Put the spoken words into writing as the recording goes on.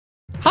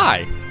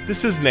Hi,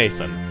 this is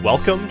Nathan.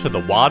 Welcome to the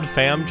Wad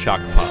Fam Chalk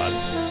Pod.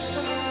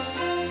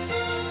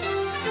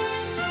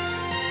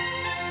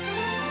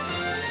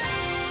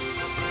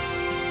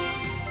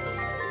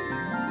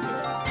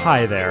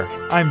 Hi there,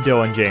 I'm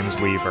Dylan James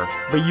Weaver,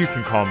 but you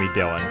can call me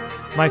Dylan.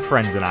 My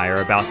friends and I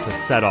are about to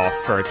set off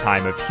for a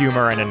time of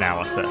humor and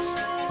analysis.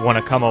 Want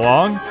to come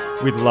along?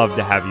 We'd love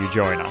to have you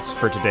join us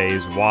for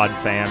today's Wad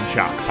Fam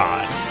Chalk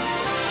Pod.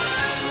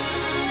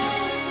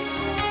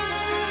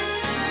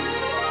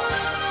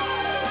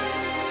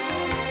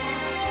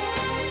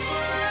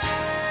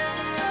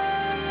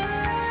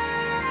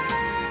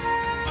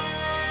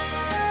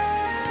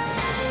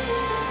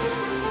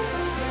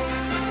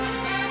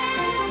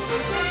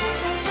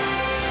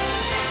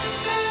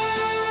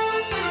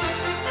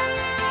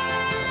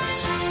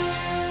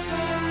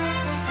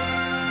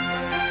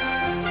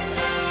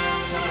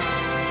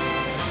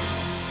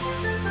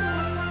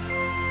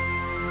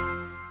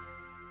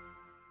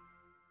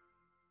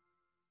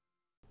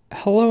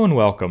 Hello and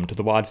welcome to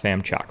the Wad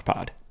Fam Chalk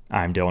Pod.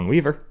 I'm Dylan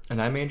Weaver.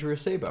 And I'm Andrew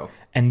Sabo.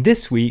 And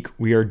this week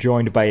we are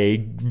joined by a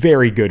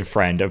very good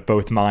friend of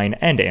both mine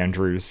and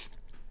Andrew's.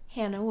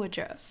 Hannah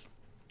Woodruff.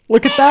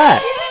 Look at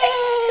that!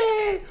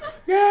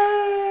 Yay!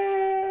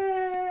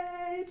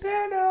 It's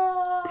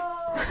Hannah!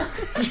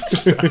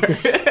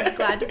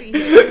 Glad to be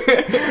here.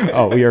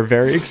 Oh, we are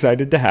very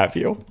excited to have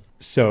you.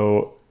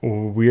 So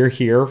we're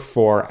here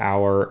for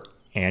our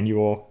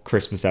annual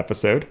Christmas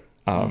episode.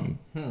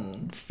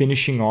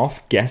 Finishing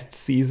off guest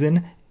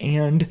season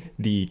and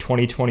the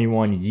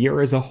 2021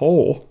 year as a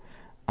whole.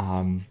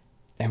 And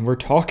we're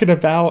talking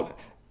about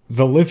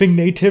the Living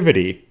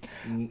Nativity.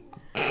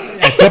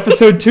 It's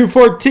episode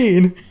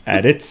 214,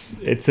 and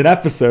it's an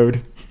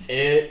episode. What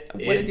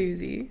a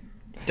doozy.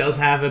 Does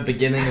have a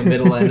beginning, a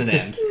middle, and an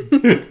end.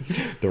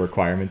 The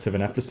requirements of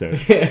an episode.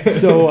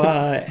 So,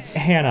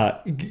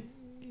 Hannah,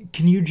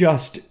 can you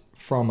just,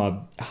 from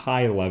a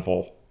high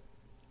level,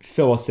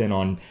 fill us in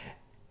on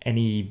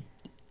any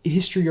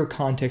history or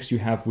context you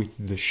have with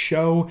the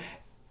show,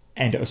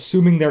 and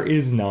assuming there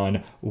is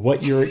none,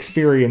 what your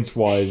experience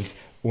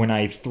was when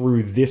I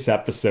threw this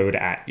episode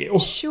at you?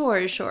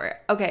 Sure.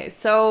 Okay,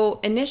 so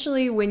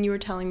initially when you were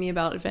telling me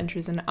about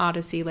Adventures in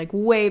Odyssey, like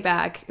way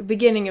back,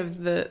 beginning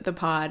of the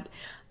pod,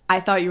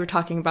 I thought you were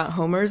talking about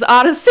Homer's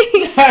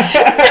Odyssey.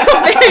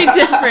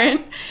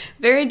 So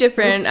very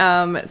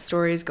different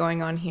stories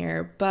going on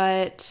here,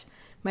 but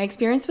my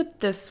experience with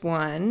this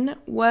one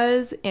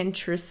was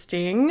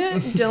interesting.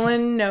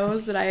 Dylan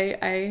knows that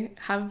I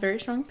have very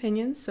strong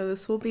opinions, so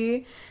this will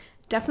be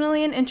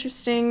definitely an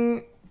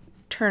interesting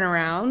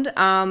turnaround.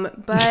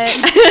 But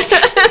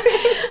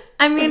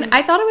I mean,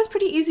 I thought it was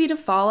pretty easy to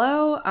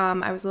follow.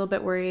 I was a little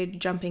bit worried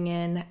jumping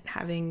in,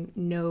 having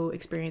no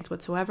experience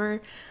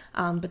whatsoever.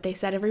 But they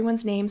said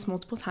everyone's names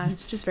multiple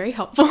times, which is very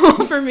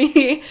helpful for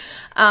me.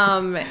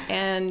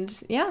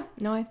 And yeah,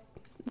 no, I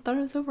thought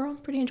it was overall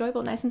pretty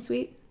enjoyable, nice and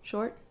sweet.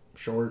 Short.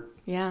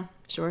 Yeah,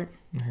 short.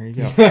 There you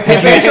go.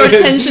 Very short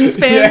attention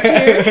spans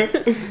here.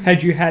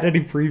 Had you had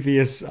any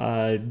previous,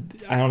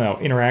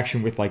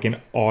 interaction with like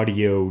an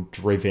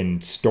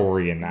audio-driven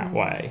story in that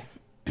way?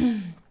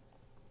 Do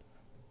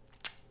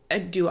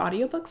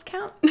audiobooks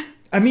count?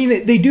 I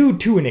mean, they do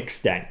to an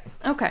extent.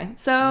 Okay,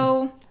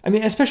 so I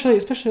mean, especially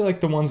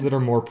like the ones that are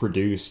more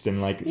produced,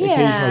 and like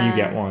occasionally you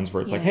get ones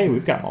where it's like, hey,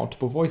 we've got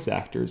multiple voice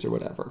actors or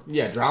whatever.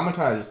 Yeah,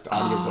 dramatized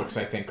audiobooks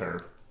I think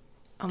are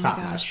oh my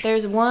gosh,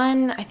 there's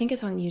one, I think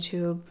it's on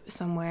YouTube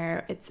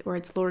somewhere. It's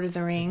Lord of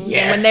the Rings.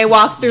 Yes. And when they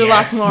walk through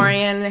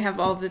Lothlorien, they have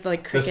all the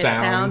like cricket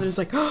sounds. It's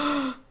like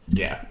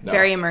yeah, no.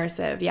 Very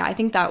immersive. Yeah, I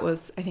think that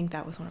was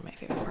one of my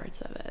favorite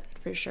parts of it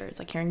for sure. It's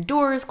like hearing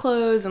doors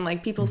close and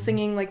like people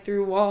singing like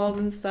through walls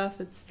and stuff.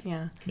 It's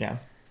yeah.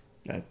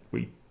 That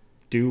we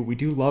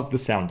do love the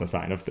sound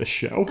design of this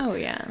show. Oh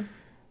yeah.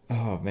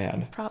 Oh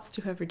man. Props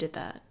to whoever did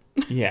that.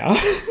 Yeah.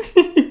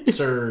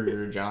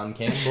 Sir John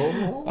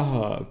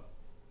Campbell.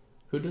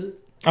 Who did it?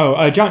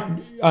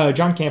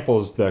 John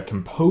Campbell's the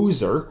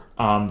composer.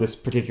 This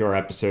particular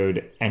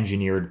episode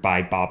engineered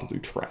by Bob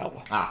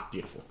Luttrell. Ah,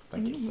 beautiful.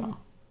 Thank you. So,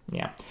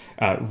 yeah.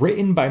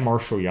 Written by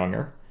Marshall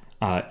Younger.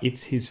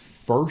 It's his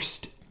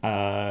first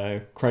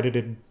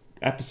credited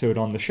episode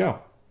on the show.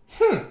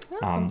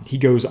 He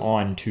goes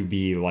on to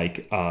be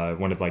like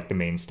one of like the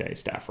mainstay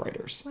staff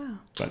writers. Wow.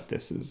 But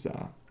this is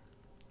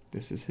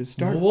his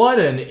start. What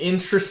an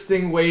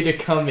interesting way to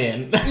come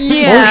in.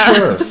 Yeah.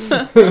 For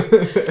sure.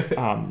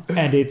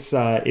 And it's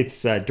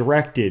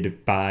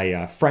directed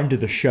by friend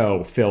of the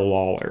show, Phil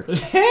Lawler.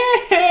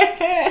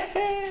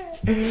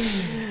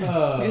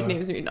 These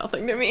names mean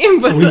nothing to me,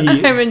 but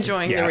I'm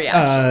enjoying the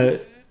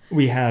reactions.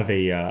 We have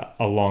a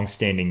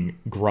long-standing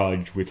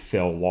grudge with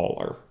Phil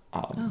Lawler.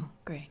 Oh,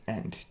 great.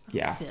 And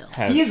yeah, Phil.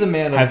 He is a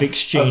man of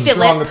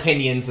strong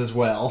opinions as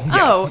well.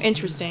 Oh,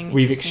 interesting.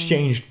 We've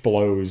exchanged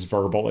blows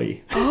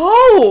verbally.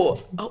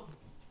 Oh,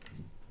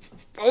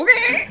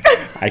 okay.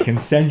 I can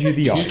send you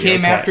the audio. He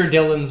came clip. after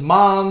Dylan's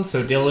mom,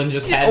 so Dylan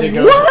just had to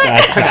go. What?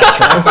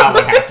 That's not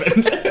what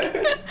happened.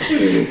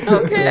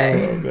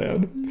 Okay. Oh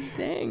man.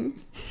 Dang.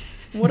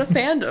 What a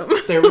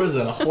fandom. There was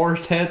a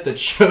horse head that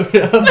showed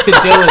up in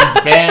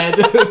Dylan's bed.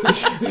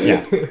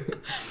 Yeah.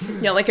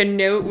 Yeah, like a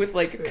note with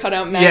like cut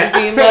out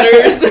magazine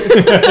letters.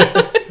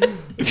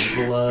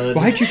 Blood.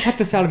 Why'd you cut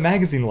this out of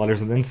magazine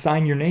letters and then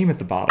sign your name at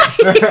the bottom?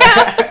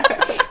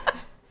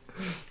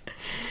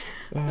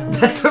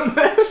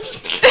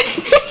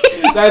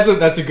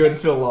 That's a good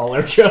Phil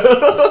Lawler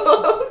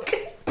joke.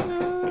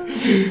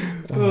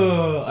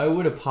 I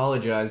would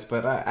apologize,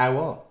 but I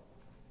won't.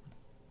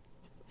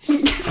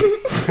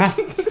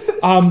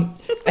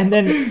 And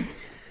then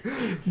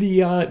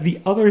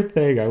the other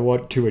thing I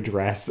want to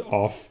address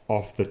off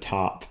the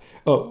top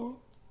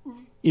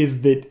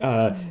is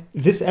that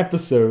this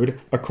episode,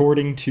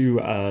 according to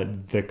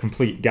the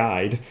complete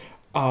guide,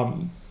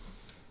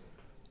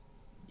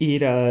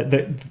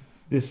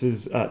 this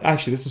is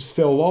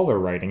Phil Lawler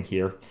writing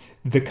here.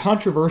 The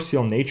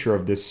controversial nature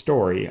of this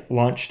story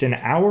launched an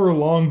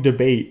hour-long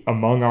debate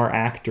among our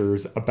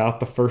actors about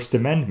the First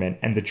Amendment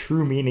and the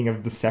true meaning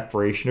of the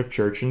separation of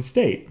church and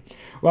state.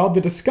 While the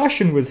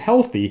discussion was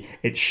healthy,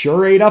 it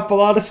sure ate up a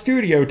lot of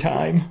studio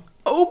time.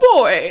 Oh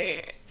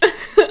boy.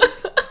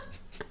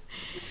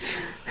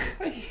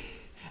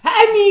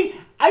 I mean,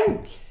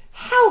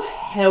 how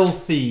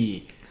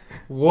healthy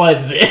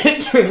was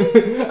it?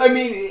 I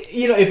mean,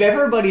 if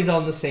everybody's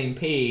on the same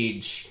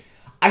page,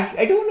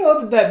 I don't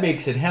know that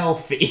makes it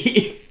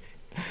healthy.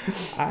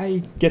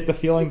 I get the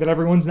feeling that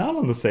everyone's not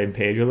on the same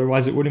page,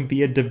 otherwise it wouldn't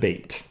be a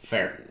debate.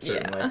 Fair,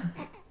 certainly. Yeah.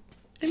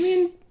 I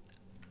mean,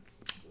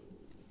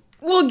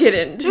 we'll get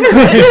into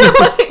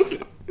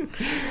it.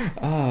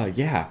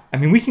 Yeah. I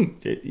mean, we can...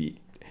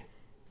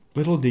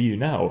 Little do you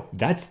know,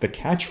 that's the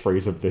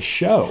catchphrase of the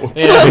show.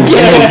 Yeah.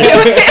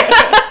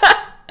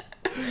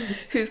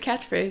 Whose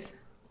catchphrase?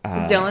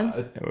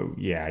 Dylan's?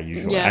 Yeah,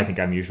 usually. Yeah. I think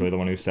I'm usually the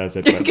one who says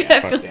it. I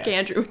feel like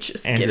Andrew would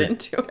just get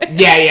into it.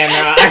 Yeah,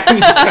 no, I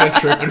just kind of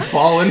trip and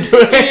fall into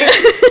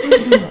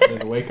it.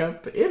 And wake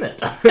up in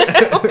it.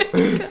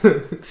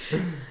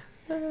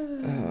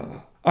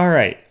 All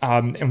right,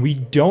 and we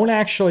don't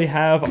actually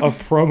have a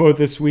promo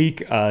this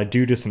week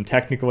due to some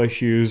technical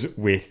issues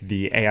with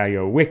the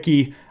AIO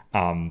wiki.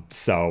 I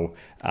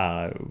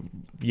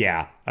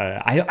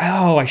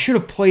should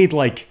have played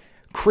like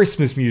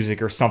Christmas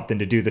music or something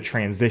to do the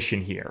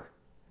transition here.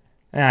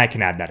 I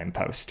can add that in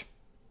post.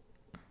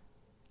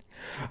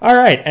 All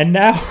right, and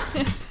now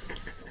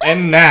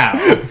And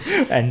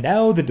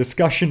now the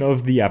discussion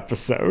of the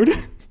episode.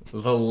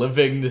 the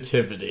living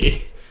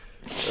nativity.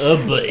 Oh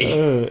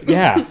boy.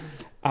 Yeah.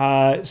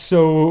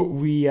 So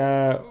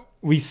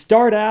we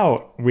start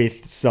out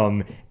with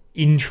some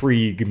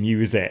intrigue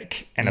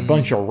music and a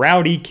bunch of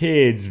rowdy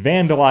kids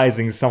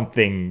vandalizing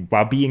something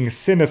while being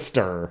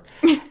sinister.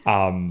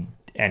 And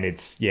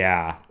it's,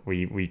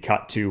 we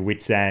cut to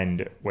Wits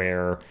End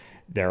where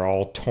they're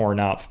all torn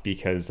up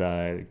because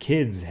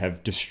kids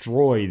have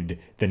destroyed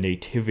the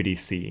nativity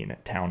scene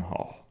at Town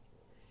Hall.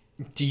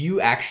 Do you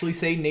actually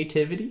say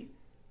nativity?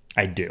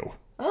 I do.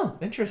 Oh,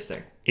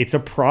 interesting. It's a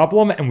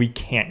problem, and we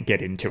can't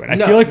get into it. I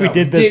No, feel like we no.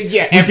 did this.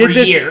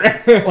 Every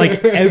year.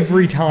 Like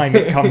every time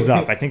it comes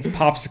up. I think the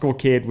Popsicle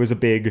Kid was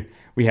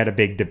we had a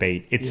big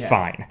debate. It's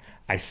fine.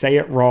 I say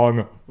it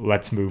wrong.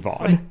 Let's move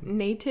on. Like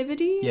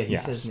nativity? Yeah, he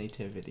Yes. says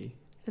nativity.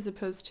 As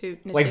opposed to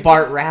nativity. Like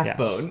Bart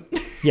Rathbone.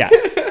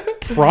 Yes.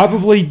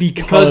 Probably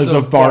because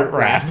of Bart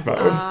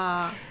Rathbone.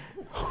 Rathbone.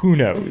 Who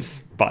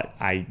knows? But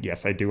I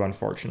do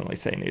unfortunately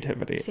say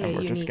nativity. Say and it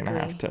we're just going to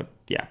have uniquely.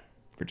 to,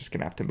 we're just going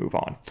to have to move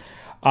on.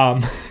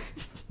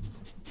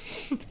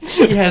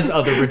 He has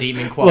other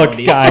redeeming Look,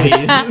 qualities. guys,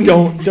 please.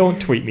 don't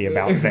tweet me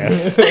about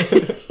this.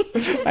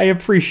 I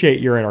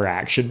appreciate your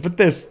interaction, but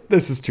this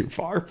is too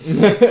far.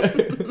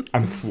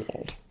 I'm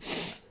flawed.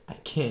 I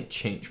can't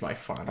change my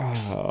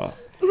phonics.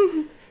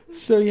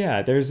 So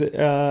yeah, there's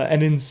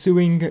an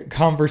ensuing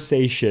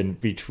conversation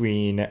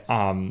between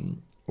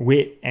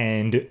Whit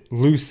and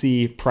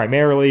Lucy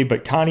primarily,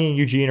 but Connie and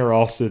Eugene are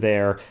also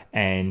there,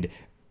 and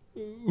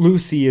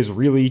Lucy is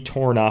really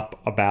torn up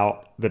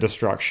about the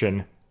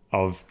destruction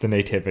of the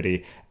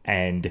nativity,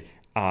 and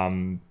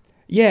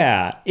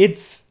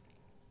it's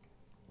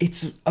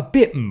a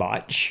bit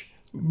much,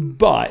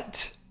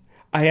 but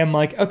I am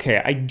like,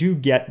 okay, I do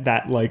get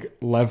that like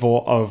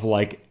level of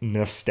like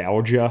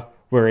nostalgia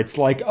where it's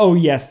like, oh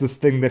yes, this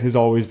thing that has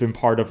always been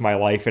part of my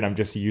life and I'm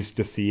just used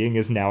to seeing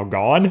is now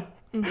gone.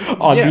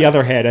 Mm-hmm. On the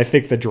other hand, I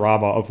think the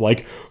drama of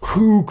like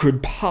who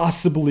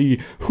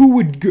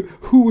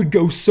would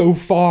go so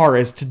far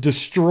as to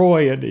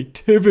destroy a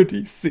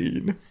nativity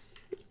scene.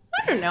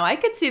 I don't know. I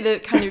could see the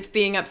kind of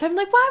being upset. I'm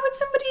like, why would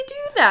somebody do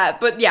that?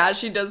 But yeah,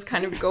 she does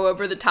kind of go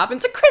over the top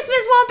and say,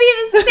 Christmas won't be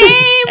the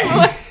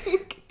same.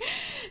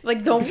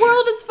 like the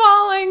world is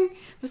falling,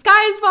 the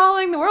sky is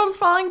falling, the world is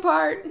falling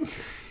apart.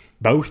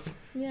 Both.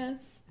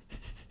 Yes.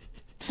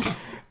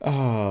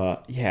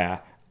 Yeah.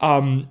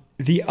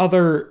 The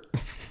other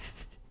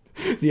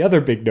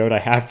big note I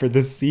have for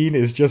this scene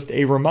is just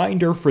a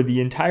reminder for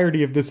the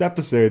entirety of this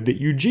episode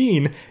that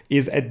Eugene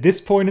is, at this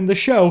point in the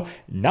show,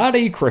 not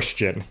a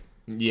Christian.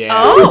 Yeah.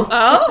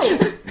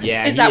 Oh.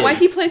 Yeah. Is that why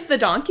he plays the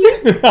donkey?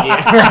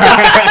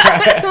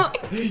 Yeah.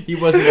 He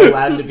wasn't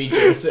allowed to be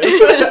Joseph.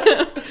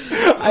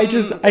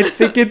 I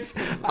think it's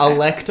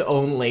Elect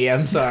only.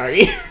 I'm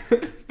sorry.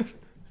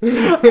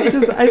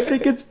 I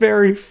think it's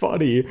very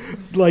funny,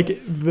 like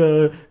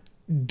the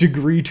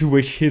degree to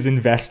which his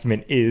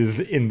investment is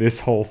in this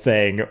whole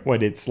thing.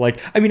 When it's like,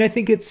 I mean, I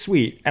think it's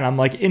sweet, and I'm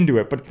like into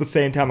it, but at the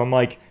same time, I'm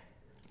like,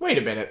 Wait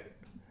a minute.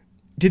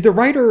 did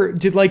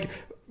like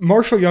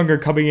Marshall Younger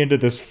coming into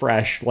this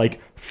fresh, like,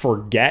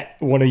 forget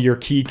one of your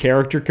key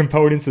character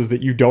components is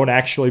that you don't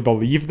actually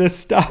believe this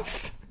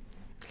stuff?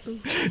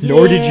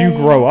 Nor did you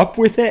grow up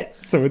with it.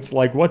 So it's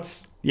like,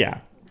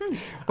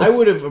 I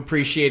would have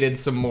appreciated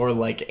some more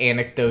like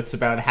anecdotes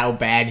about how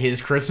bad his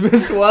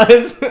Christmas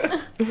was.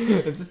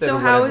 So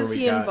how is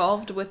he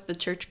involved with the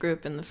church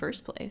group in the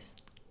first place?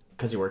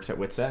 Because he works at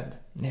Wits End.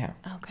 yeah.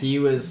 Okay. He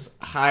was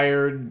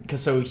hired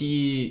because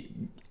he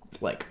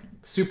like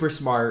super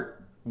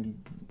smart,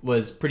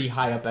 was pretty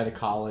high up at a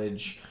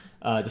college,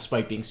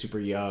 despite being super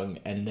young,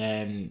 and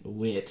then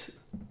Whit,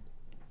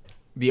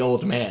 the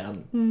old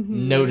man,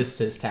 noticed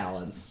his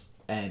talents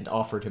and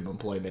offered him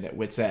employment at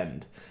Wits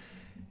End,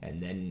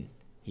 and then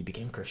he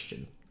became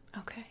Christian.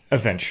 Okay.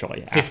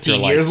 Eventually.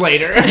 15 years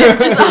later.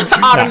 Just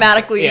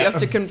automatically Yeah. you have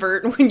to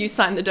convert when you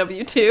sign the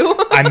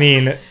W-2. I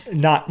mean,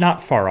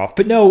 not far off.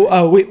 But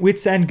no,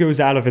 Wits End goes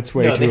out of its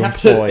way No, to they have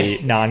to- employ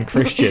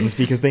non-Christians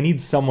because they need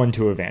someone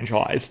to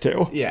evangelize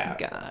to. Yeah.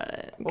 Got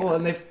it. Well,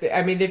 and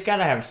they've got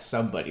to have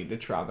somebody to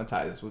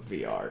traumatize with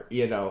VR,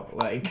 you know,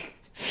 like.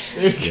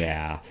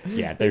 Yeah.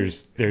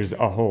 There's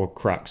a whole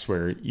crux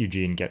where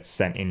Eugene gets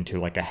sent into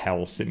like a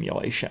hell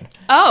simulation.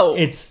 Oh.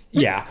 It's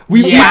Wow.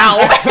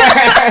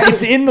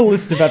 it's in the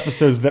list of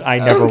episodes that I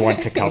never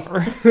want to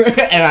cover.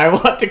 And I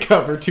want to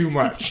cover too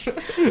much.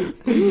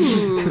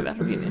 Ooh,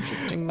 that'll be an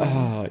interesting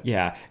one.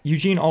 Yeah.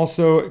 Eugene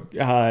also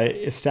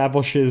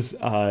establishes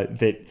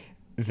that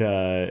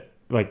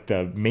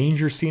the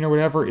manger scene or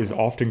whatever is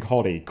often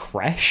called a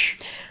creche.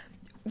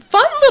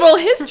 Fun little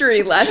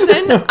history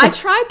lesson. I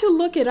tried to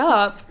look it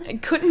up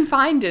and couldn't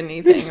find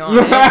anything on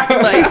it.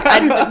 Like,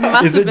 I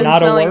must Is have it been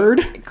not a spelling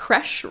word?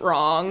 creche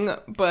wrong,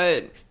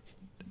 but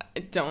I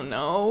don't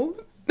know.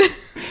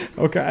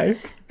 Okay.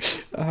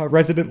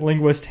 Resident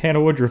linguist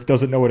Hannah Woodruff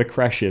doesn't know what a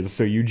creche is,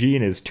 so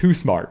Eugene is too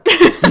smart.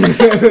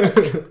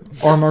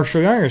 Or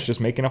Marshall Younger is just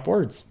making up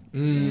words.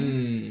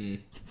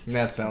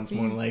 That sounds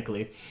more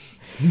likely.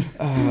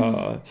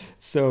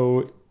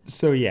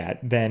 So yeah,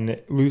 then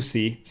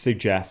Lucy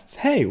suggests,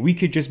 hey, we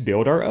could just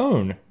build our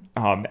own.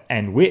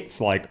 And Wit's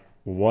like,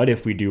 what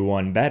if we do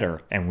one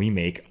better and we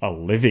make a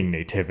living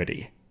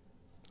nativity?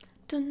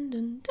 Dun,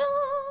 dun,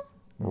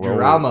 dun.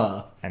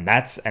 Drama. And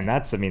that's Let's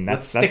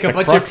that's stick the a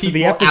bunch of crux of the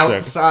people episode.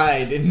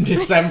 outside in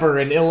December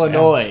in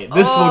Illinois.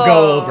 This will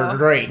go over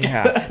great.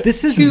 Yeah,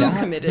 this is Too not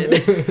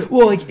committed.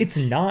 well, like it's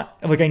not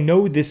like I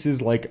know this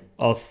is like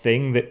a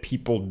thing that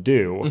people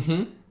do.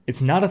 Mm-hmm.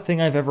 It's not a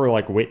thing I've ever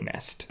like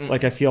witnessed.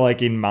 Like I feel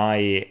like in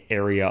my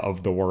area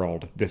of the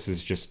world, this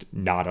is just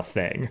not a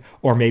thing,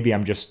 or maybe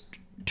I'm just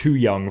too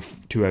young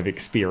to have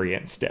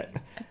experienced it.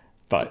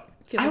 But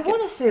I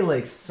want to say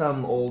like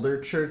some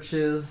older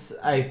churches,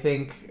 I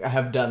think,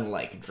 have done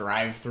like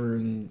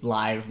drive-through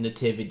live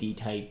nativity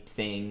type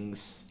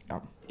things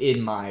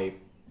in my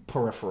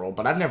peripheral,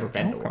 but I've never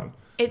been to one.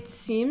 It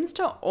seems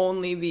to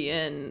only be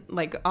in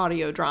like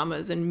audio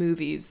dramas and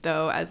movies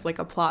though as like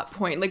a plot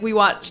point. Like we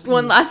watched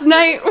one last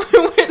night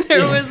where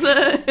there was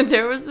a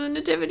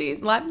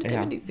live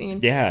nativity scene.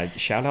 yeah,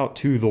 shout out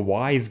to The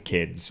Wise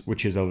Kids,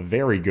 which is a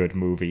very good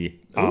movie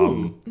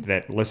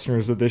that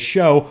listeners of this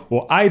show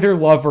will either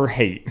love or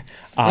hate.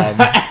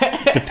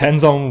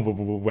 Depends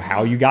on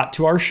how you got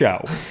to our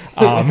show.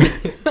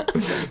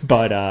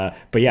 But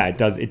yeah, it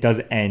does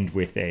end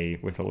with a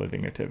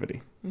living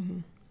nativity. Mm-hmm.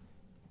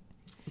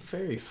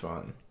 Very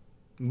fun.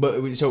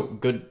 But so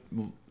good.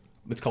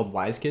 It's called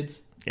Wise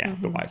Kids. Yeah,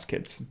 The Wise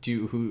Kids.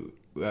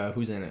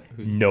 Who's in it?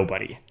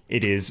 Nobody.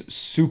 It is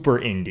super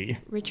indie.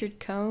 Richard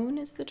Cohn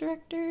is the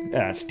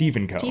director.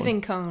 Stephen Cohn.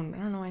 Stephen Cohn. I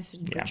don't know why I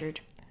said Richard.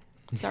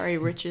 Sorry,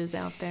 riches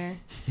out there.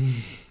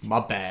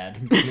 My bad.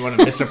 You want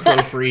to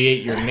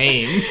misappropriate your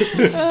name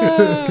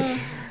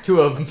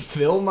to a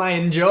film I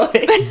enjoy.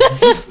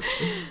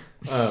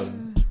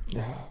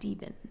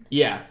 Stephen.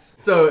 Yeah.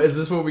 So is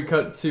this what we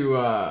cut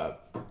to?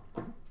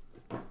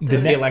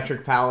 The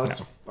Electric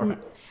Palace. No. Okay.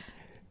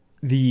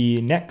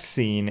 The next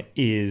scene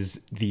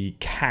is the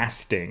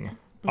casting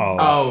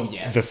of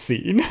the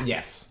scene.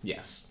 Yes.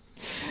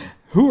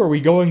 Who are we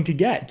going to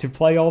get to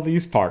play all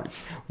these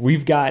parts?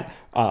 We've got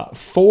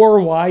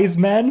 4 wise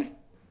men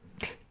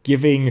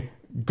giving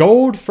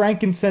gold,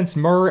 frankincense,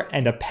 myrrh,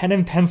 and a pen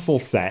and pencil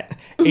set.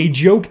 A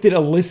joke that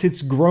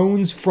elicits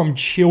groans from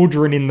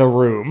children in the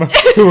room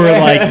who are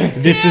like,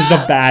 this is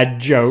a bad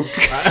joke.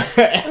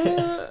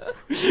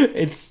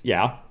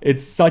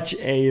 It's such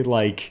a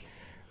like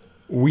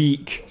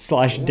weak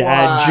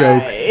 /dad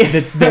joke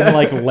that's then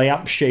like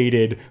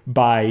lampshaded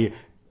by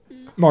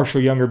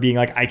Marshall Younger being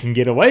like, I can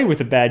get away with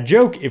a bad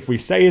joke if we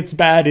say it's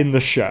bad in the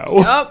show.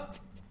 Yup.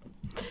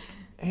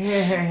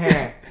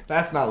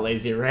 That's not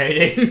lazy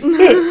writing.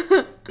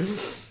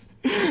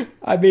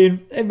 I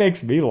mean, it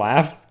makes me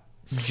laugh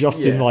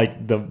just in Yeah.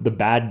 like the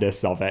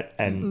badness of it,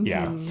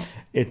 and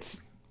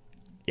it's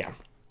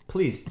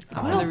Please.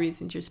 One of the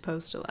reasons you're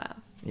supposed to laugh.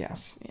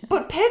 yes.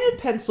 But pen and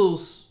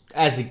pencils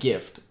as a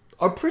gift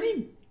are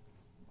pretty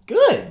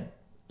good.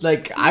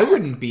 Like, I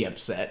wouldn't be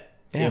upset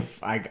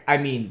if I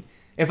mean,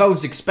 if I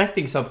was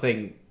expecting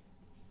something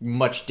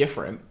much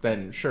different,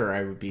 then sure,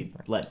 I would be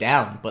let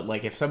down. But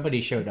like, if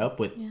somebody showed up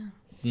with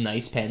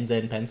nice pens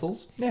and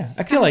pencils, Yeah,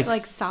 I Kind feel of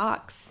like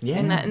socks. Yeah.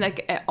 And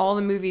like at all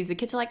the movies, the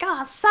kids are like,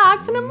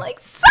 socks. And I'm like,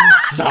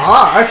 socks!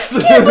 socks.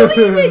 I can't believe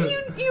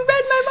it. You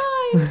read my mind.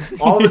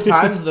 All the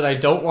times that I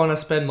don't want to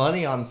spend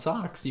money on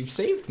socks, you've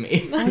saved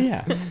me. oh,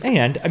 yeah,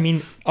 and I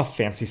mean, a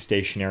fancy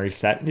stationery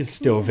set is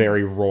still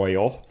very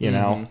royal. You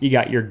know, you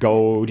got your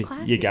gold,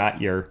 Classy. you got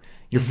your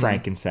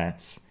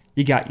frankincense,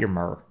 you got your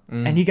myrrh,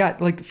 and you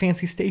got like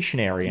fancy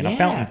stationery and a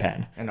fountain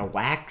pen. and a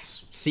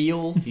wax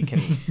seal. You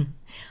can.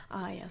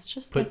 Yes,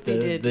 just Put like they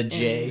did the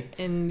J.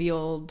 in the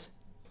old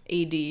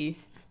AD. In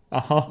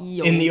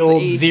the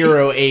old AD.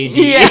 0 AD.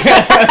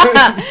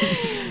 Yeah.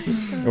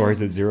 Or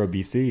is it 0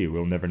 BC?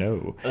 We'll never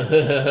know.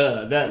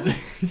 I've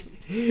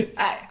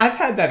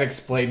had that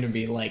explained to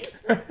me like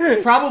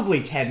probably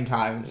 10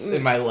 times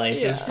in my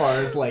life as far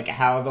as like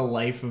how the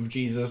life of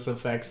Jesus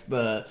affects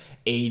the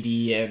AD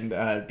and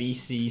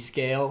BC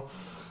scale.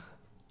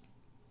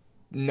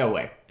 No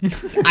way.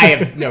 I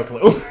have no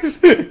clue.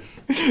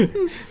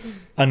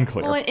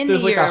 Unclear. Well, in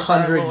There's the like year of our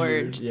 100 Lord.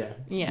 years. Yeah.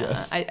 Yeah,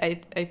 Yes. I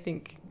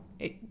think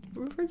it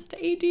refers to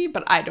AD,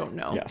 but I don't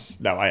know. Yes.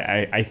 No,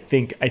 I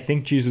think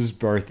Jesus'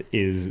 birth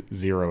is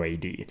 0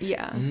 AD.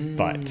 Yeah.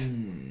 But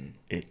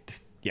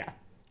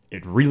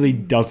it really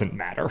doesn't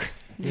matter.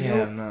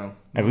 Yeah, no.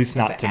 At least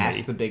not to Ask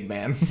me. the big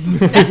man.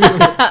 Give me a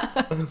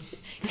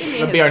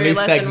That'll be our history new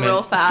lesson segment.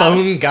 real fast.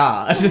 Phone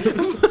God.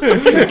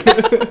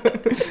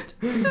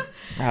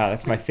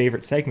 That's my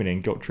favorite segment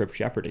in Guilt Trip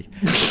Jeopardy.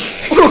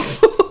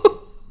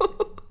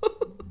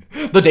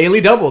 The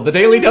Daily Double. The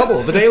Daily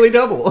Double. The Daily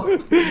Double.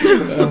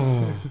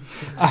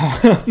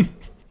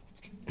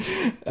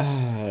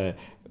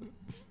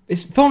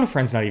 Is Phone a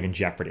Friend's not even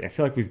Jeopardy? I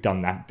feel like we've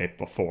done that bit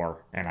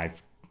before, and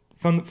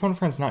Phone a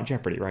Friend's not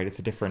Jeopardy, right? It's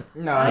a different.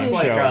 No, it's I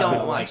like, don't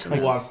like watch Who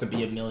it. Wants to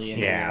Be a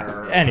Millionaire. Yeah.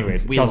 or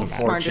Anyways, it Wheel doesn't of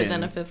matter. Smarter Fortune.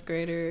 than a fifth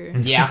grader.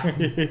 Yeah.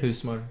 Who's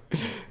smarter?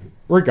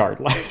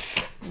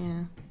 Regardless.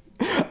 Yeah.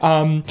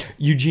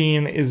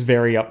 Eugene is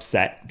very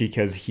upset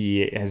because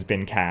he has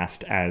been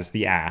cast as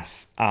the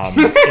ass in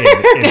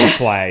the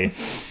play,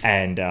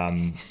 and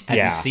Have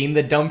yeah, you seen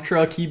the dump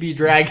truck he be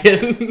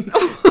dragging?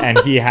 and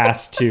he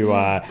has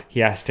to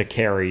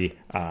carry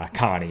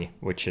Connie,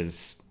 which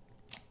is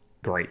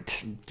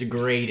great.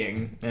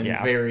 Degrading and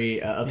Yeah. very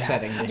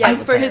upsetting. to Yes,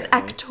 him, for his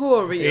apparently.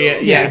 actorial Yeah,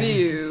 yes.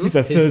 debut. He's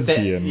a His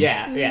thespian.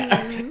 yeah.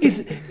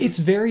 It's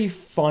very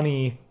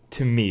funny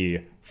to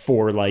me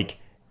for like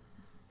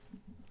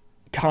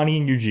Connie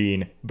and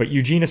Eugene, but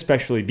Eugene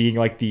especially being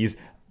like these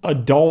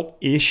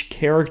adult-ish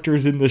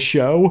characters in the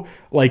show,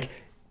 like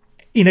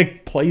in a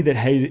play that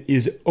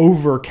is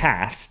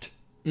overcast.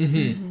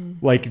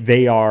 Like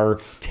they are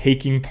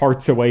taking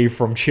parts away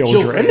from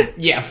children.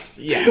 Yes.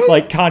 Yeah.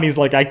 Like Connie's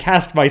like, I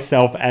cast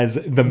myself as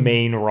the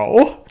main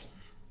role.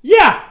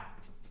 Yeah.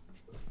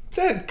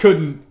 That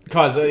couldn't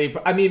cause any.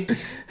 I mean.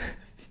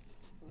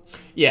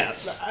 Yeah,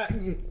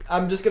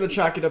 I'm just gonna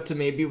chalk it up to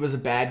maybe it was a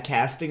bad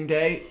casting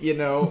day. You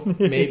know,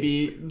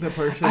 maybe the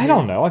person. I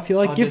don't know. I feel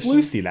like give audition.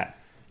 Lucy that.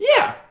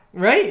 Yeah,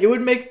 right. It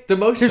would make the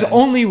most There's sense.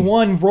 only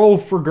one role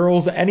for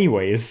girls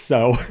anyways,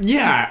 so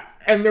Yeah,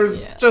 and there's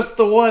Yeah. just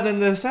the one in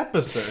this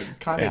episode.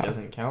 Connie Yeah.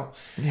 doesn't count.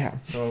 yeah.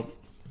 So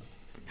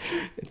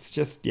It's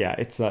just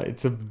it's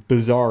a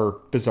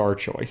bizarre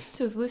choice.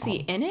 So is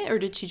Lucy in it, or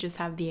did she just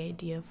have the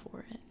idea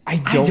for it? I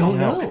don't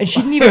know. And she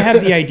didn't even have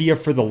the idea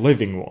for the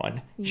living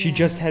one. She Yeah.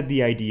 just had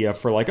the idea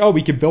for like, oh,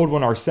 we could build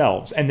one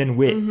ourselves. And then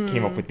Wit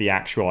came up with the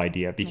actual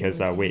idea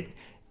because Wit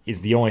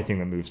is the only thing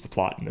that moves the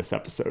plot in this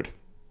episode.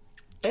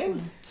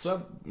 and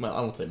some, well, I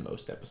won't say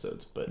most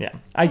episodes, but Yeah,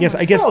 I guess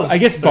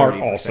Bart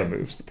 30%. also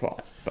moves the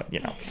plot, but you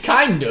know,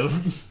 kind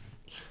of.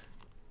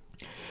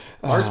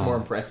 Bart's more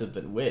impressive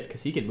than Wit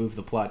because he can move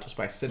the plot just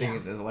by sitting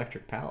in his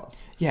electric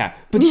palace. yeah.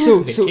 But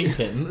so He's a so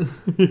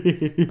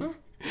kingpin.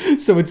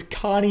 so it's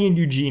Connie and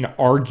Eugene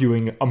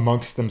arguing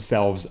amongst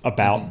themselves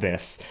about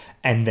this,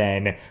 and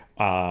then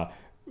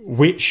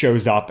Wit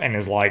shows up and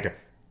is like,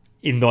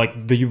 in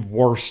like the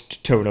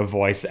worst tone of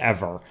voice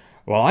ever.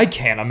 Well, I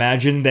can't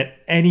imagine that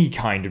any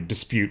kind of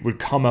dispute would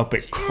come up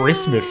at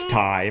Christmas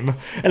time.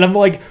 And I'm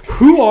like,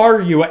 who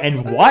are you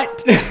and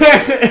what?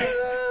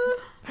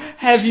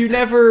 Have you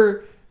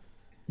never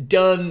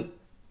done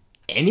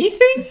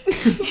anything?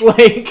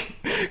 Like,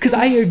 Because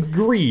I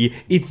agree,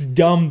 it's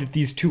dumb that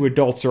these two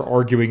adults are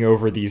arguing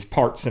over these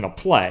parts in a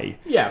play.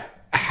 yeah.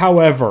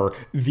 However,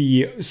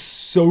 the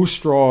so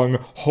strong,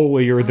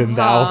 holier than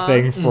thou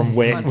thing from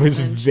Wit was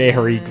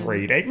very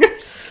grating.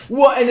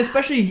 Well, and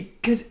especially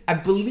because I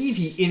believe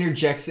he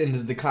interjects into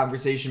the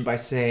conversation by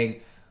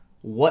saying,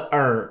 "What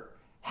are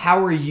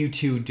how are you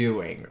two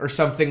doing? Or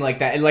something like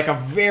that. And like a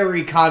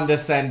very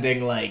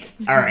condescending, like,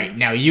 all right,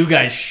 now you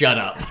guys shut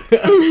up.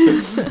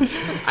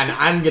 And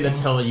I'm going to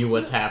tell you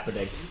what's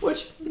happening.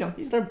 Which, you know,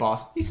 he's their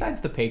boss. He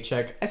signs the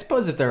paycheck. I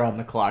suppose if they're on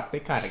the clock, they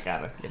kind of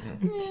got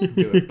to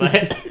do it.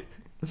 But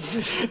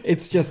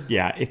It's just,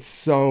 yeah, it's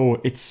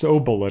so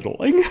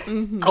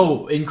belittling.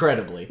 oh,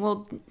 incredibly.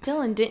 Well,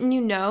 Dylan, didn't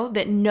you know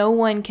that no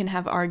one can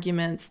have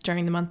arguments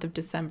during the month of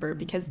December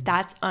because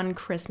that's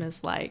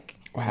un-Christmas-like?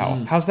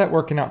 Wow. How's that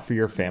working out for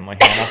your family,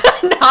 Hannah?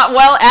 Not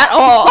well at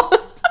all.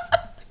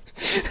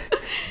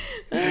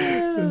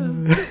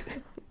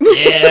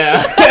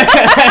 Yeah.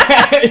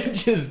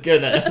 Just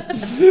gonna.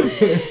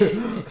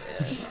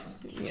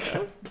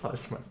 Yeah.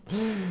 Plus my.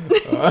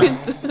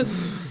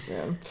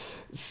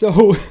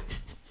 So,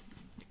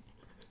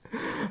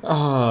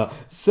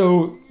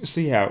 so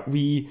yeah,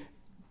 we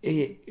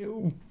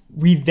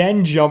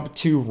then jump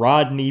to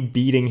Rodney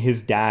beating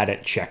his dad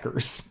at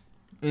checkers.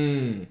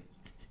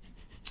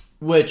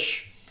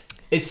 Which,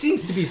 it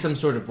seems to be some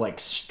sort of like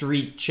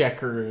street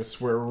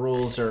checkers where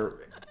rules are.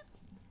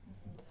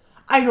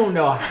 I don't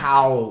know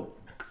how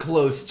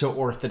close to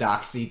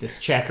orthodoxy this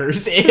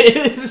checkers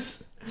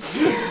is.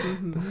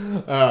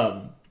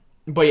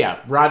 But yeah,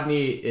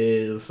 Rodney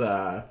is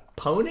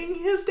poning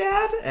his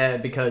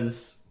dad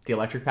because the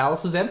Electric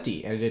Palace is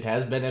empty, and it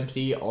has been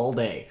empty all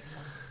day.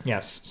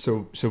 Yes.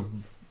 So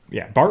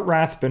yeah, Bart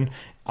Rathbun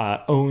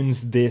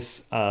owns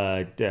this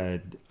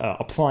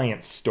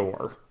appliance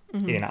store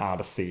in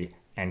Odyssey,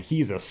 and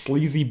he's a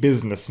sleazy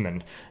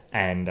businessman.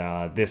 And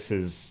this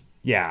is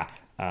the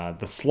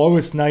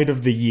slowest night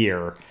of the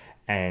year,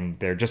 and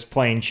they're just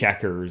playing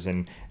checkers,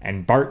 and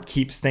Bart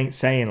keeps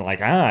saying like,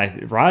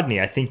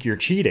 Rodney, I think you're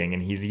cheating,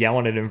 and he's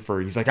yelling at him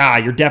he's like,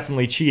 you're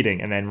definitely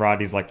cheating, and then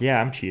Rodney's like,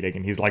 yeah, I'm cheating,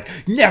 and he's like,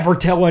 never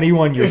tell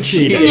anyone you're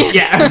cheating.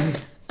 Yeah.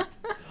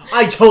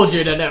 I told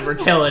you to never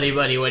tell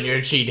anybody when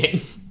you're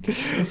cheating.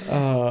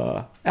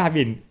 I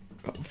mean,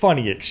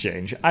 funny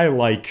exchange.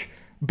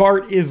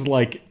 Bart is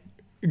like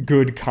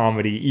good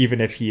comedy,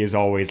 even if he is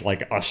always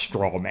like a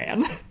straw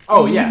man.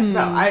 Oh yeah,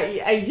 no,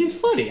 he's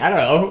funny. I don't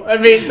know. I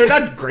mean, they're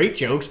not great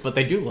jokes, but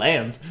they do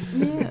land.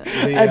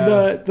 Yeah.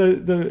 And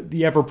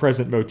the ever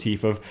present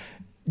motif of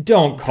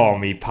 "Don't call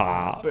me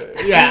Pop."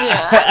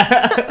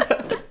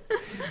 Yeah.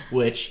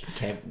 Which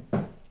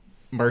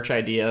merch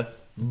idea: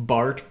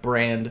 Bart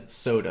brand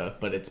soda,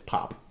 but it's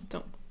Pop.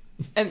 Don't.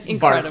 Incredible.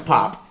 Bart's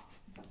Pop.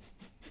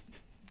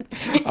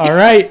 All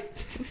right.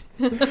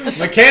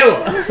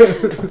 Michaela,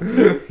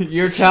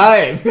 your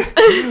time.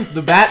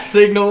 The bat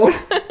signal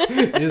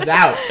is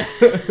out.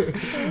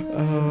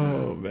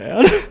 Oh,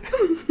 man.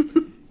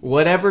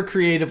 Whatever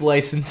creative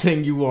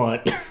licensing you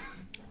want.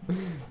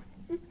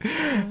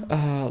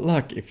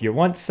 Look, if you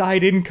want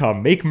side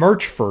income, make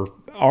merch for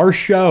our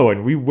show,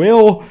 and we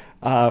will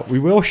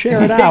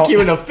share it out. Make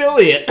you an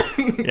affiliate.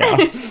 Yeah.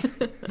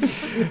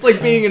 It's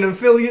like being an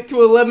affiliate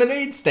to a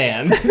lemonade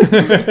stand.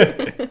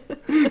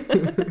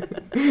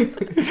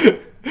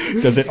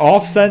 Does it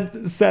offset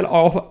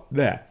our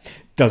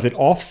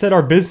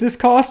business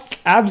costs?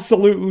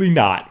 Absolutely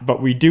not.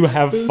 But we do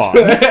have fun.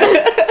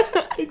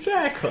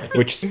 Exactly.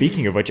 Which,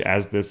 speaking of which,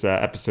 as this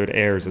episode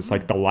airs, it's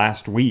like the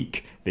last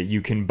week that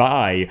you can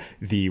buy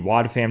the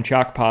Wad Fam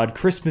Chalk Pod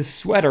Christmas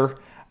sweater,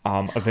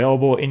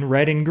 available in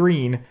red and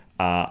green.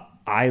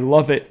 I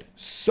love it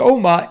so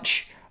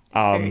much.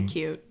 Very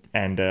cute.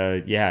 And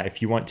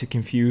if you want to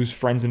confuse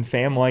friends and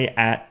family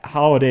at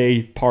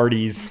holiday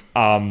parties,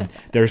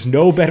 there's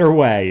no better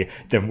way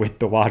than with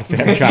the Wad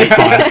Fam Chalk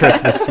Pod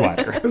Christmas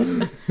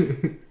sweater.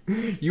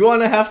 You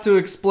want to have to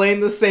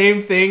explain the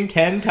same thing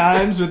 10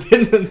 times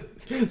within the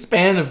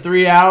span of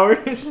 3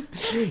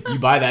 hours? You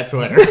buy that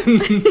sweater.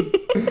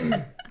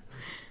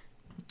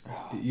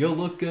 You'll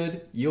look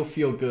good. You'll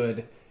feel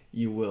good.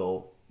 You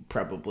will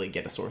probably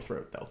get a sore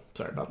throat, though.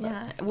 Sorry about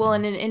that. Yeah. Well,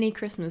 and in any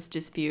Christmas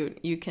dispute,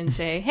 you can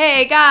say,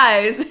 "Hey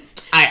guys,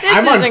 I'm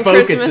this on isn't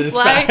Focus's Christmas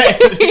side. like."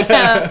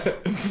 Yeah.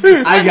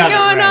 I got What's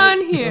going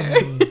on here?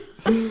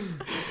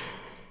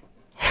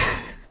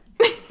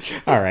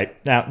 All right,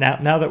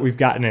 now that we've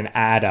gotten an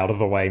ad out of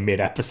the way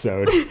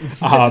mid-episode,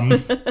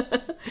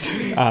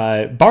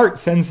 Bart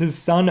sends his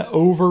son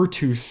over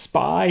to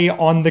spy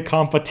on the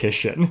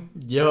competition.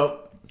 Yup.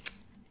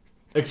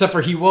 Except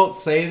for he won't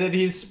say that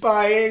he's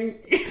spying.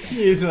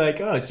 He's like,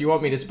 "Oh, so you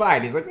want me to spy?"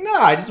 And he's like, "No,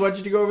 I just want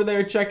you to go over there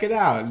and check it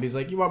out." And he's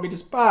like, "You want me to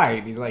spy?"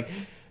 And he's like,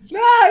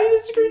 "Nah, you're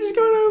just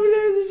going over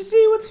there to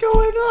see what's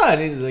going on."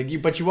 And he's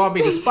like, "But you want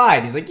me to spy?"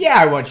 And he's like, "Yeah,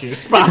 I want you to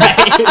spy."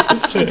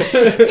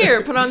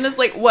 Here, put on this,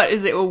 like, what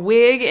is it, a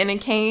wig and a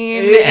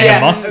cane? And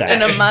a mustache.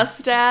 And a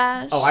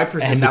mustache. Oh, I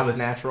presume that was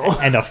natural.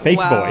 And a fake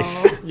Wow.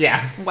 voice.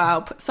 Yeah.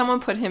 Wow, someone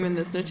put him in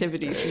this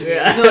nativity scene.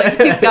 Yeah. Like,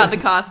 he's got the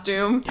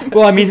costume.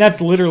 Well, I mean, that's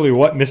literally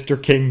what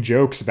Mr. King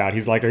jokes about.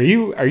 He's like, "Are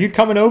you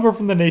coming over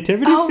from the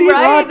nativity Oh, scene,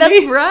 right,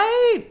 Rodney?"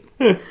 that's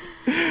right.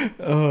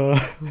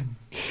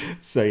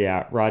 So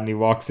yeah, Rodney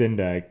walks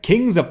into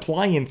King's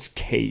Appliance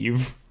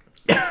Cave.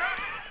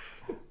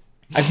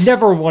 I've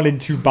never wanted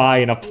to buy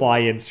an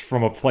appliance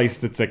from a place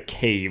that's a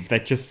cave.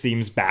 That just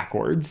seems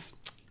backwards.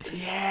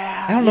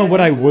 Yeah. I don't know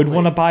what I would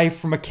want to buy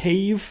from a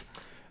cave.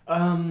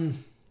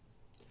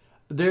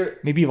 There,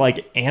 Maybe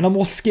like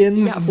animal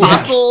skins.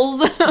 Fossils.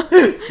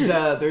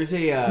 there's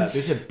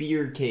a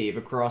beer cave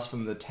across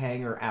from the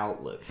Tanger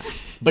Outlets,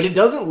 but it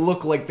doesn't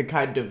look like the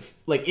kind of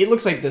like it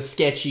looks like the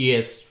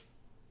sketchiest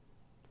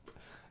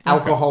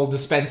alcohol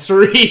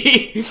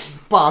dispensary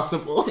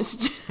possible.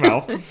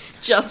 Well,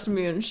 Just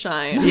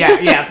moonshine.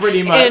 Yeah,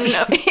 pretty much.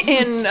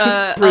 In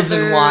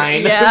Prison other,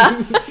 wine.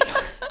 Yeah.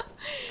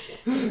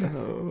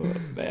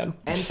 man.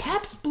 And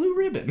Pabst Blue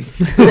Ribbon.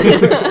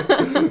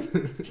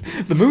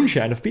 The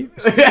moonshine of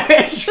beers.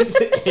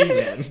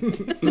 Amen.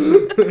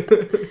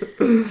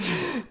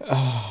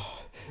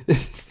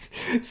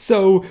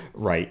 So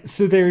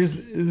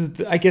there's,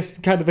 I guess,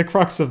 kind of the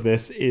crux of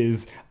this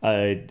is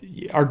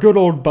our good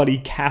old buddy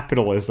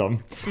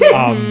capitalism.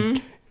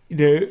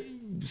 There's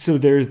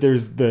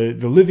the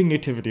living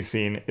nativity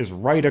scene is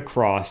right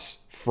across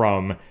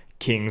from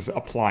King's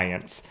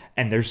Appliance,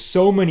 and there's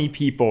so many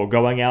people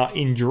going out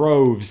in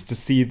droves to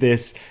see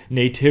this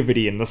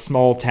nativity in the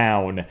small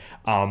town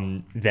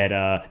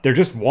that they're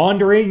just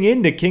wandering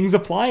into King's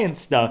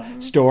Appliance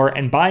store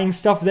and buying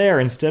stuff there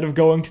instead of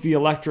going to the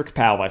Electric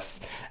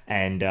Palace,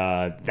 and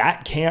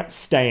that can't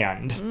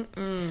stand.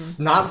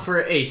 Not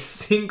for a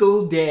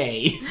single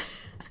day.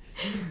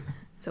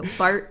 So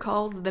Bart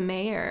calls the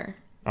mayor.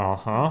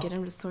 Get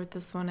him to sort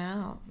this one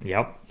out.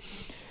 Yep.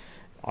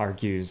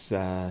 Argues,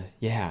 that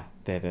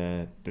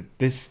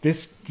this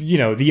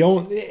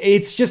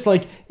it's just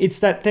like, it's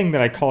that thing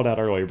that I called out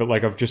earlier, but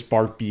like of just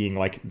Bart being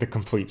like the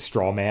complete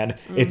straw man.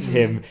 It's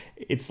him.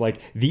 It's like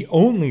the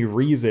only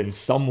reason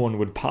someone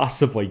would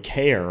possibly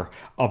care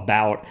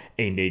about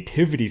a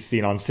nativity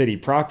scene on city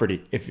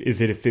property if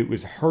it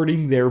was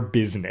hurting their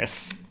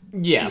business.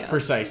 Yeah,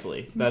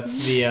 precisely.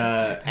 That's the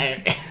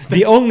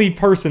The only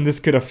person this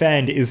could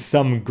offend is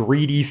some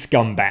greedy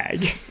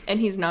scumbag. And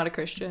he's not a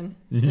Christian.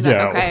 No.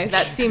 Okay,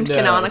 that seemed No,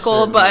 canonical,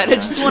 certainly but I not.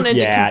 just wanted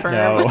to confirm.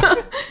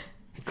 No.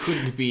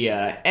 couldn't be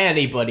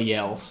anybody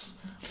else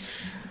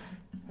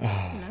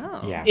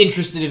No. Yeah.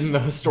 interested in the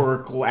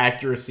historical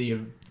accuracy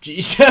of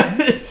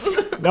Jesus.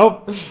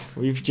 Nope.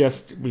 We've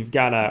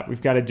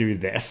gotta do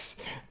this.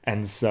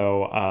 And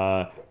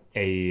so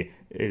a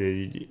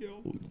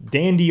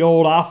dandy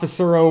old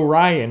Officer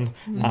Orion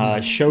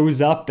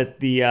shows up at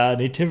the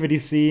nativity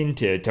scene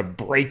to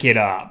break it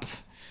up.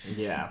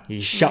 Yeah,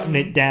 He's shutting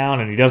it down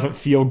and he doesn't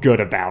feel good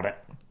about it.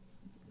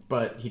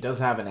 but he does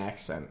have an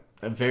accent,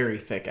 a very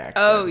thick accent.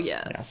 Oh,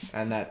 yes. Yes.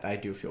 And that I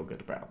do feel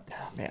good about.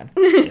 Oh, man.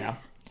 Yeah.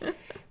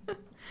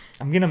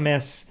 I'm gonna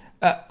miss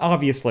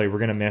obviously we're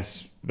gonna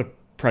miss the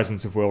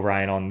presence of Will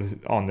Ryan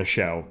on the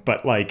show,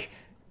 but like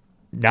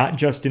not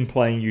just in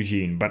playing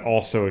Eugene, but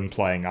also in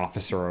playing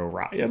Officer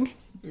Orion.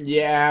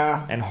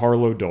 Yeah. And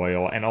Harlow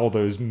Doyle and all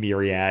those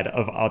myriad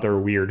of other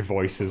weird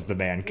voices the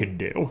man could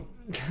do.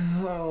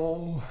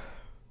 Oh.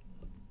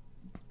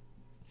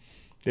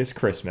 This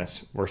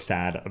Christmas, we're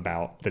sad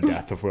about the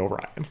death of Will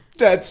Ryan.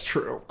 That's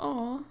true.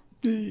 Aw.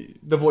 The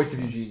voice of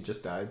Eugene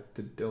just died.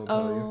 Did Dylan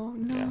tell you? Oh,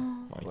 no.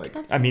 Yeah, like,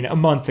 That's I mean, a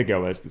month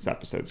ago as this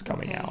episode's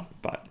coming Okay. out,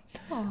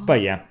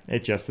 but yeah,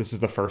 this is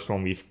the first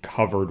one we've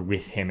covered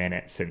with him in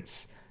it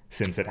since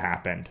it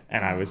happened,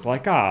 and I was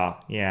like,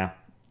 yeah,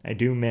 I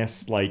do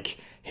miss like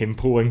him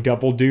pulling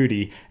double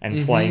duty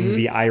and playing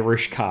the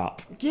Irish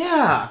cop,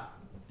 Yeah.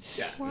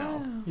 Yeah. Wow.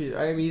 No.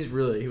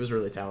 He was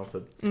really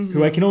talented.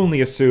 who I can only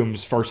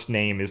assume's first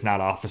name is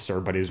not Officer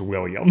but is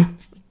William,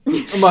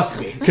 It must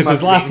be because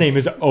his last name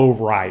is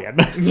Orion.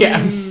 Yeah.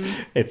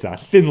 It's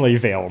thinly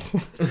veiled.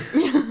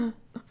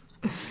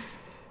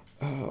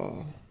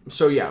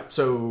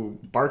 So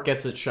Bart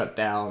gets it shut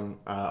down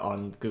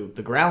on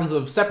the grounds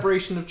of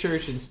separation of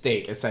church and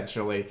state.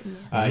 Essentially,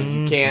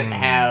 you can't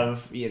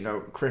have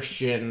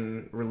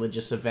Christian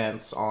religious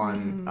events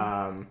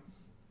on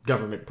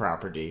government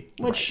property,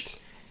 which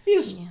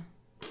is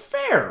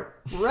fair,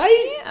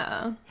 right?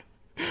 Yeah.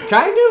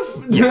 Kind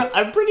of. Yeah,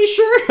 I'm pretty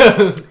sure.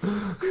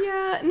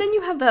 Yeah, and then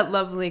you have that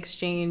lovely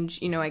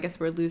exchange, I guess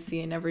where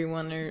Lucy and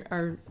everyone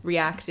are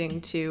reacting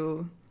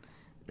to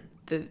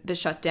the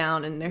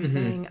shutdown, and they're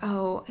saying,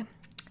 oh,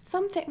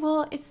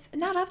 it's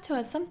not up to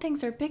us. Some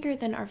things are bigger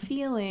than our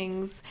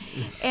feelings.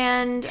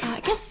 And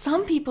I guess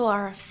some people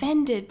are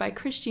offended by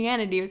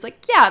Christianity. It was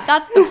like, yeah,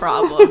 that's the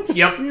problem.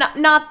 Yep.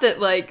 Not that,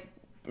 like,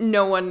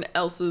 no one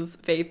else's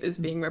faith is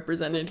being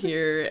represented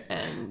here,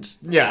 and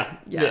Yeah.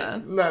 yeah,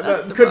 No, that's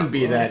that the couldn't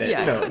be problem. that.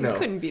 Yeah, No.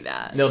 couldn't be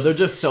that. No, they're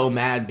just so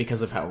mad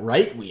because of how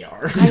right we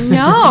are. I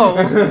know.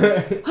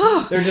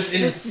 They're just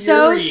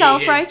so infuriated.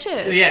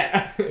 self-righteous.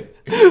 Yeah.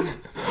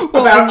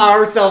 About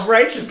our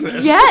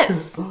self-righteousness.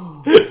 Yes.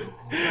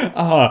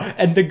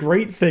 And the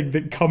great thing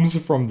that comes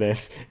from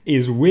this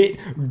is Whit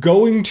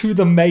going to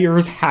the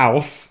mayor's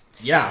house,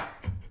 Yeah.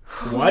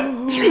 What?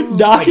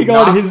 knocking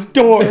Like, on his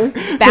door.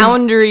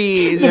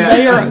 Boundaries.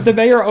 The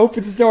mayor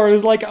opens the door and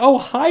is like, oh,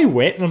 hi,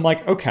 Whit. And I'm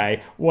like,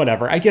 okay,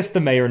 whatever. I guess the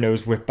mayor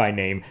knows Whit by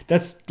name.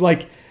 That's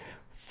like,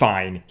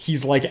 fine.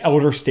 He's like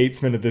elder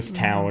statesman of this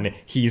town.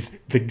 He's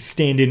the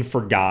stand-in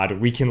for God.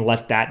 We can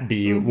let that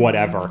be,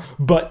 whatever.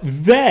 But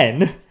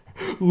then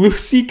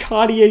Lucy,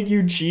 Connie, and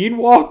Eugene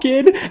walk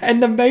in,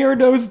 and the mayor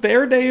knows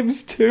their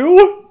names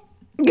too?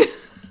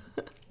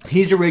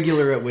 He's a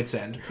regular at Wits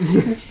End.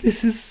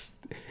 This is...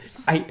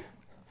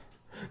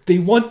 They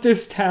want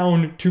this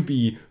town to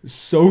be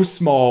so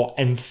small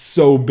and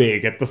so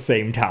big at the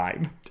same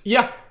time.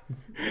 Yeah.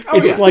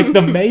 It's like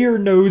the mayor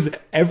knows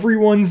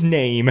everyone's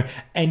name,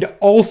 and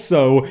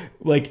also,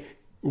 like,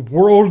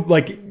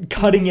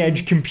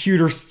 cutting-edge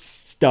computer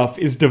stuff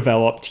is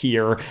developed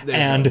here,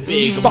 and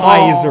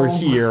spies are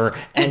here,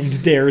 and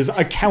there's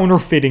a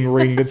counterfeiting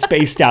ring that's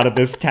based out of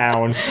this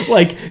town.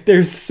 Like,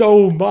 there's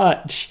so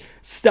much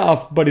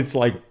stuff, but it's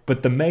like,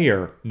 but the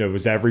mayor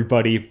knows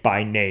everybody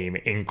by name,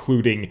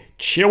 including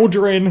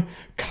children,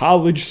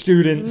 college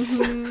students,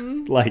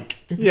 like...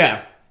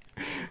 Yeah.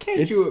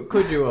 Could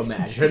you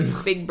imagine?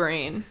 Big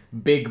brain.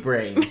 Big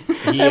brain.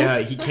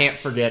 He can't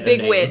forget Big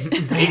a name. wit.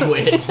 Big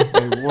wit.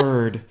 My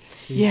word.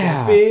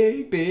 Yeah.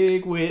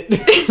 Big wit.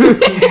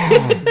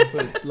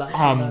 Yeah.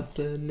 Lots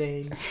of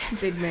names.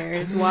 Big mayor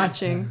is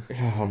watching.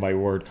 Oh my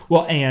word.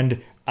 Well,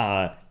 and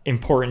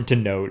important to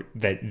note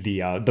that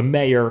the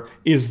mayor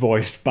is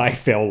voiced by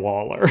Phil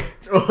Lawler.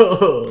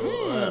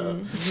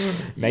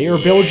 Mayor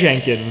Bill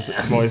Jenkins,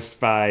 voiced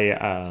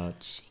by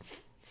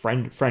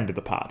friend of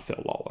the pod,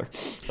 Phil Lawler.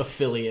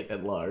 Affiliate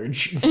at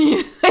large.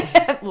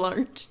 At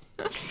large.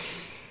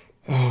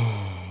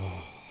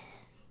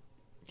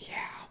 Yeah.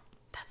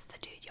 That's the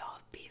dude y'all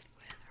have beef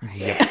with.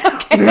 Yeah.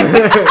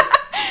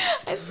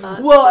 I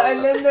thought Well,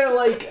 and then they're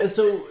like,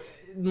 so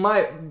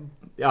my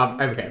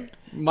okay.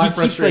 My He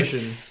frustration.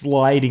 keeps, like,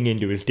 sliding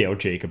into his Dale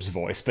Jacobs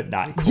voice, but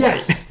not quite.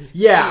 Yes.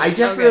 Yeah, I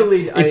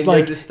definitely It's I like-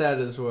 noticed that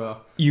as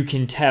well. You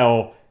can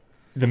tell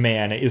the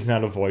man is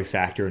not a voice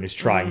actor and is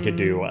trying to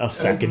do a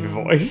second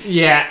voice.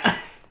 Yeah.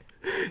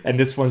 And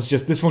this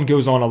one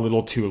goes on a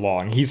little too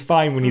long. He's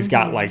fine when he's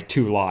got like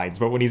 2 lines,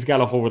 but when he's got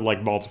to hold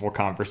like multiple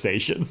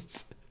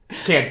conversations,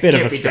 bit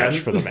of a be stretch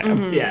done. for the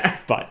man. Yeah.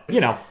 But,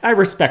 I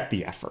respect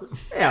the effort.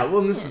 Yeah,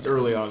 well, this is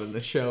early on in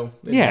the show.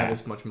 They Yeah. didn't have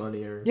as much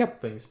money or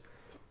things.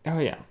 Oh,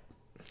 yeah.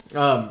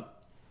 Well,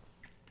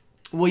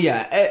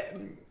 yeah,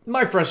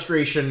 my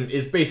frustration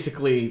is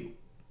basically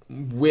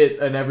Wit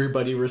and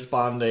everybody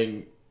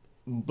responding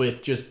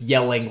with just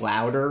yelling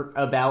louder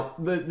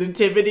about the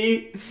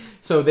nativity.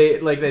 So they,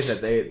 like they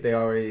said, they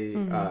already,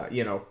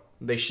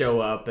 they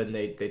show up and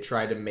they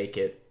try to make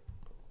it,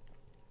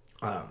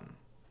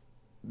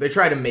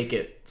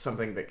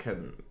 something that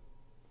can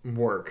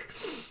work.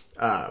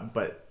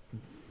 But,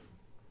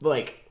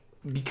 like,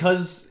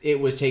 because it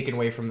was taken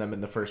away from them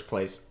in the first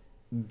place,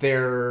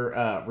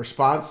 their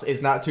response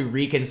is not to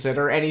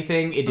reconsider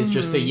anything. It is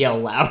just to yell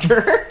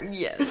louder.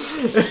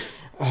 yes.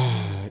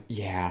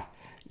 Yeah.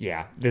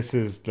 This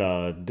is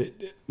they're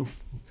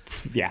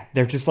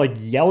just like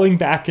yelling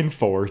back and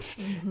forth.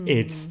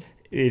 It's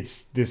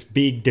this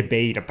big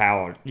debate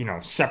about,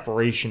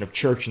 separation of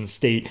church and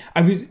state.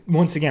 I was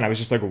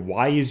just like,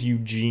 why is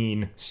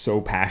Eugene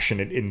so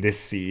passionate in this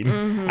scene?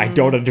 I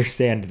don't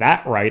understand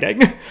that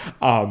writing.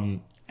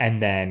 And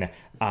then,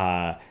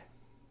 and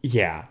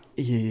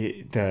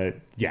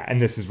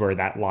this is where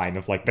that line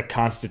of like, the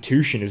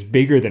Constitution is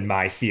bigger than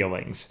my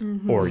feelings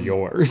or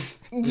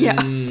yours. Yeah.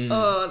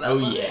 Oh,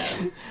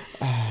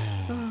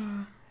 Yeah.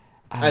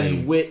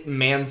 And Wit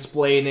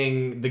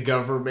mansplaining the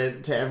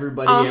government to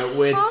everybody at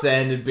Wit's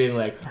End and being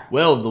like,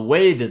 well, the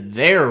way that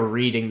they're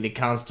reading the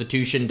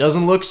Constitution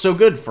doesn't look so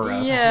good for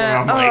us.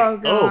 Yeah. And I'm like,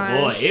 oh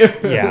gosh.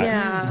 boy.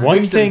 Yeah. One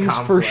Victim thing's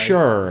for complex.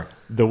 sure.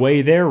 The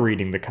way they're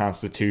reading the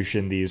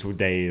Constitution these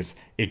days,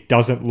 it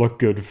doesn't look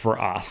good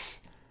for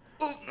us.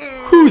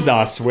 Who's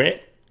us,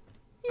 Wit?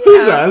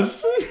 Who's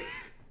us?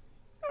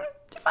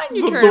 Define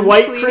your terms, The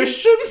white please.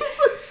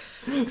 Christians?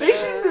 They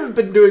seem to have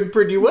been doing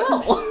pretty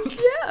well.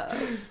 Yeah.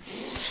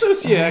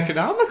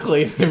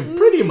 Socioeconomically, they're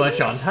pretty much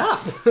on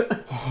top.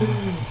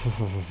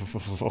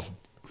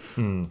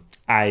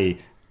 I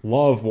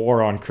love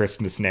war on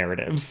Christmas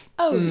narratives.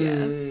 Oh,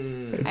 yes.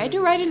 I had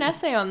to write an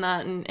essay on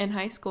that in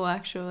high school,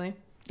 actually.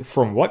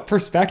 From what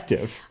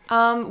perspective?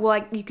 Well,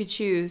 like, you could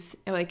choose,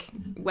 like,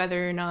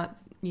 whether or not,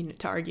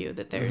 to argue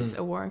that there's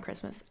a war on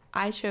Christmas.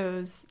 I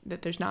chose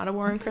that there's not a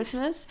war on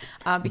Christmas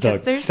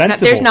because there's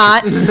sensible-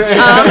 not.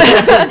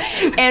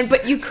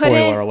 But you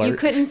Spoiler alert.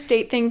 couldn't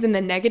state things in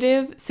the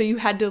negative, so you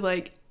had to,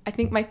 like, I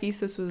think my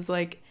thesis was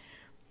like,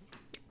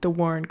 the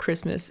war on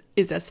Christmas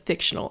is as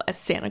fictional as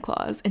Santa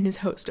Claus and his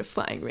host of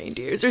flying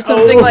reindeers, or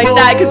something like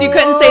that, because you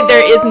couldn't say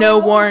there is no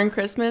war on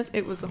Christmas.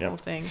 It was the whole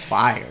thing.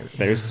 Fire.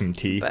 There's some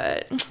tea.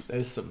 But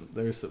There's some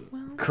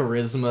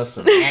charisma,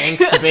 some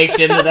angst baked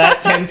into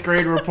that 10th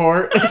grade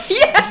report.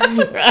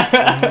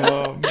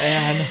 Oh,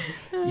 man.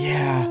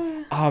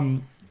 Yeah.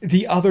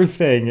 The other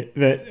thing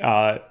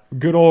that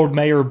good old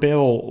Mayor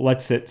Bill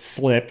lets it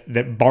slip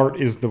that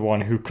Bart is the one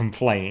who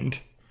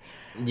complained.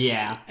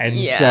 Yeah. And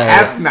Yeah. so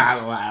That's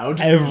not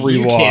allowed. Everyone-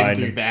 You can't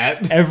do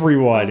that.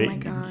 everyone Oh my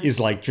gosh. is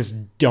like just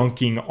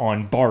dunking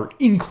on Bart,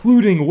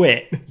 including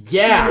Wit,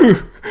 Yeah.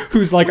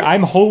 who's like,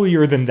 I'm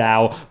holier than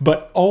thou,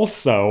 but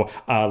also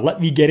let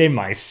me get in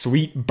my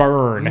sweet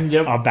burn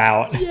Yep.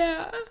 about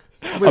yeah.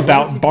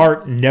 about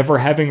Bart never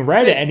having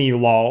read any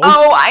laws.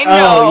 Oh, I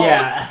know. Oh,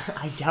 yeah.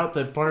 I doubt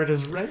that Bart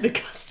has read the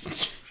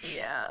Constitution.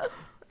 Yeah.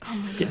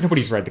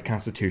 Nobody's read the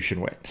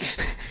Constitution, wait.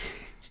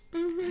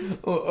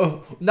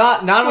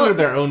 Not under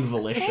their own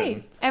volition.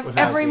 Hey, without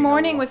every being a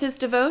morning law. with his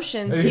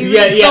devotions, he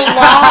Yeah, reads yeah. the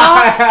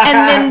law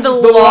and then the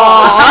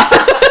law.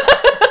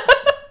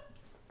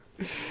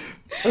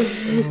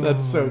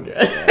 That's so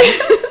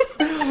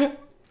good.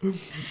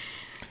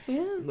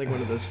 Yeah. Like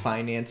one of those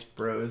finance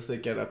bros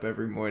that get up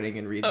every morning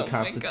and read Oh the my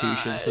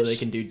Constitution so they gosh.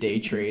 can do day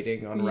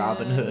trading on Yeah.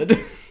 Robinhood.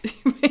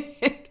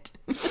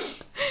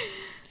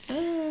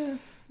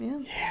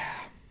 Yeah.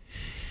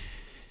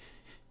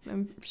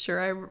 I'm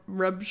sure I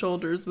rubbed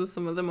shoulders with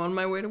some of them on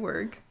my way to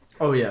work.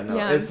 Oh yeah, no,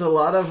 Yeah. it's a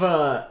lot of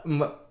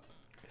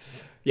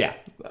yeah.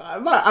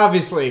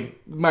 Obviously,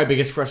 my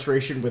biggest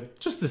frustration with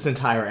just this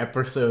entire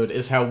episode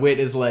is how Wit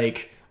is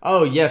like,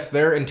 oh yes,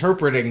 they're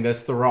interpreting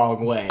this the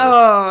wrong way.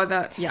 Oh,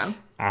 that, yeah.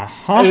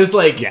 And it's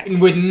like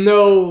Yes. with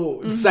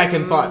no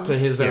second thought to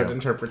his own Yeah.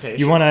 interpretation.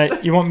 You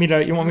want me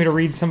to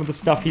read some of the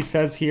stuff he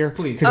says here?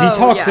 Please. Because he Oh,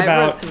 talks yeah, I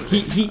wrote about some-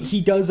 he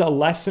does a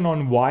lesson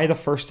on why the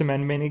First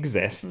Amendment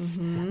exists,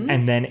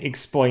 and then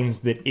explains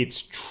that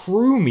its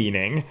true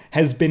meaning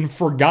has been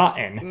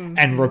forgotten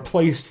and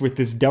replaced with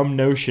this dumb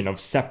notion of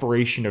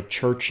separation of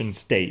church and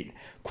state.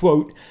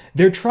 Quote,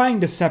 they're trying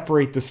to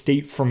separate the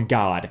state from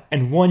God,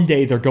 and one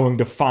day they're going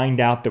to find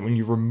out that when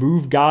you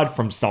remove God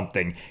from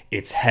something,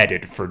 it's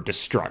headed for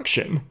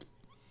destruction.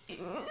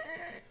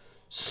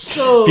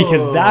 so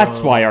Because that's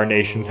why our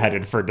nation's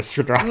headed for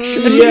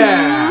destruction.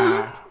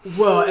 yeah.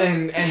 Well,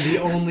 and the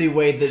only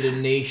way that a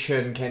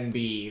nation can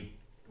be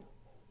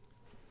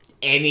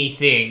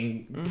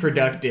anything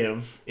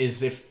productive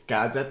is if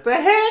God's at the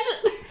head.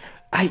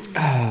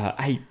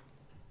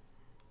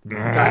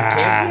 God can't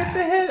be at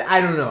the head.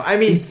 I don't know. I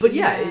mean, but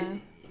yeah.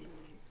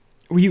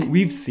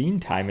 We've seen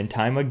time and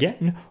time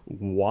again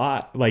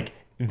why, like,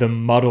 the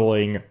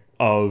muddling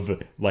of,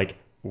 like,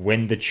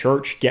 when the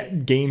church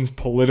gains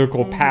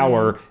political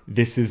power,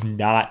 this is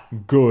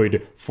not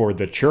good for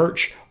the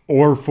church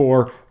or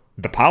for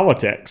the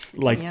politics.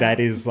 Like, Yeah. that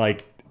is,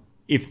 like,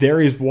 if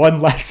there is one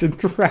lesson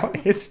throughout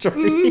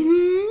history,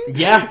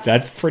 Yeah.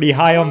 that's pretty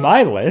high on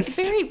my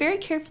list. Very, very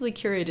carefully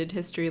curated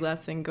history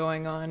lesson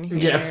going on here.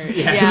 Yes,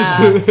 Yeah.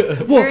 yes.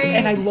 It's Well, very-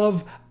 and I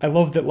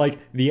love that, like,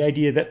 the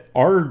idea that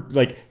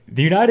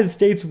the United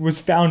States was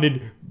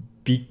founded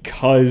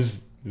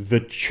because the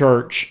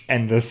church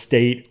and the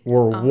state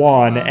were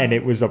one, and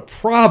it was a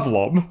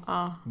problem.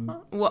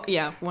 well,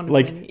 yeah, one of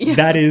Like, many. Yeah.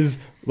 that is,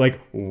 like,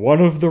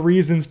 one of the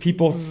reasons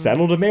people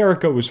settled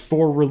America was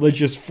for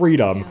religious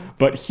freedom. Yeah.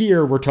 But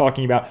here we're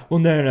talking about, well,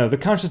 no, the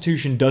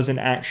Constitution doesn't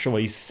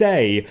actually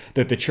say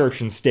that the church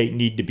and state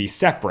need to be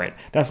separate.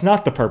 That's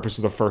not the purpose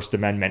of the First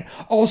Amendment.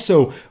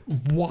 Also,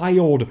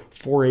 wild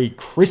for a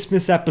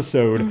Christmas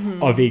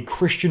episode of a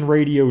Christian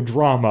radio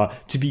drama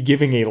to be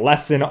giving a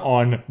lesson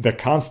on the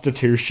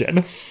Constitution.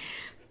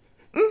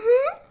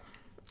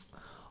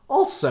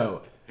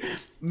 Also,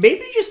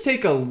 maybe just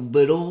take a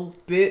little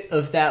bit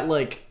of that,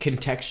 like,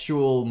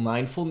 contextual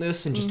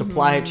mindfulness and just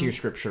apply it to your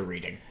scripture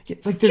reading. Yeah,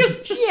 like,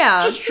 there's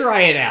Just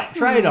try it out.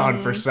 Try it on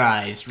for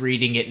size,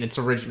 reading it in its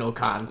original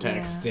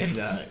context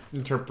and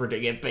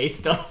interpreting it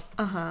based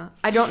on.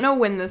 I don't know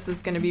when this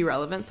is going to be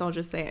relevant, so I'll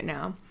just say it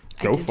now.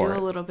 Go I did for do it.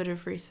 a little bit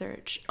of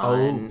research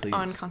please.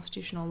 on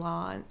constitutional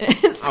law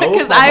because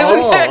I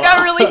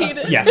got really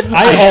heated. Yes,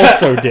 I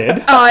also did.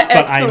 Oh, But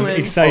I'm excellent.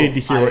 excited to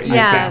hear what you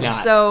found. Yeah,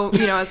 so,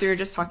 as we were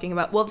just talking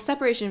about, well, the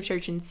separation of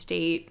church and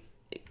state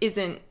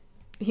isn't,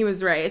 he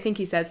was right. I think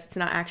he says it's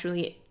not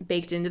actually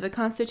baked into the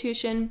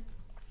Constitution.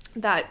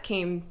 That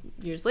came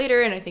years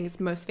later, and I think it's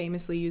most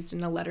famously used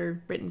in a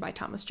letter written by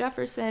Thomas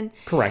Jefferson.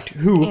 Correct.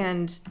 Who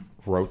And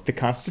wrote the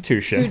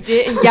Constitution? who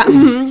did, yeah,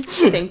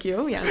 thank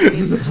you. Yeah, let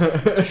me just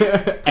put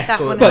that one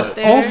Excellent. out But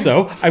there.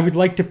 also, I would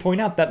like to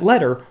point out that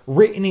letter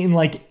written in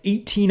like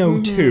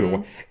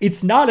 1802.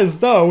 It's not as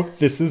though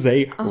this is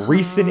a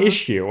recent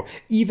issue.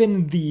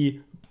 Even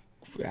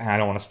I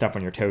don't want to step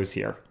on your toes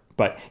here,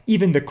 but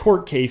even the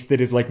court case that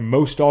is like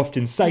most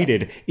often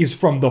cited is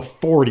from the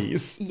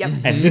 40s. Yep.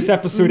 And this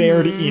episode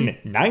aired in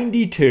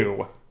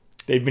 92.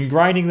 They've been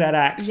grinding that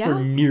axe Yeah. for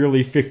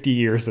nearly 50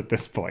 years at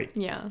this point.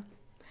 Yeah.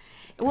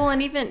 Well,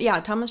 and even,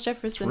 Thomas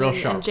Jefferson real and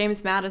sharp.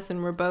 James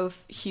Madison were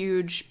both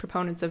huge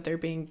proponents of there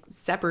being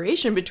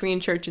separation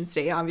between church and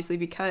state, obviously,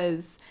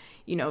 because,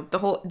 the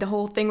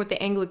whole thing with the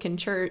Anglican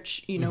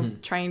Church,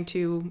 trying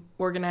to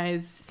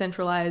organize,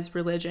 centralize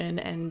religion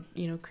and,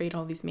 create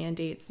all these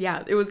mandates.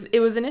 Yeah, it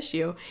was an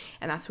issue.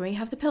 And that's why you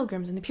have the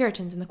Pilgrims and the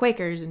Puritans and the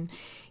Quakers and,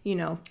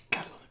 God, I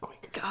love the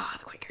Quakers. God,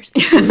 the Quakers.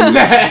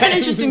 It's an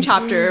interesting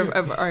chapter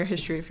of our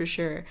history for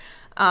sure.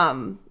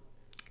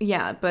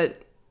 Yeah,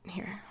 but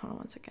here, hold on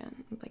one second.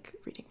 I'm like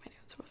reading my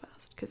notes real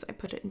fast because I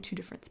put it in two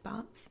different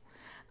spots.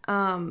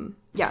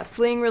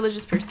 Fleeing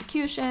religious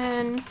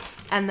persecution.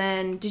 And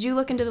then, did you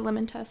look into the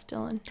Lemon Test,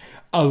 Dylan?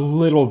 A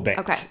little bit.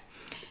 Okay.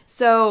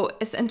 So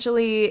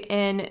essentially,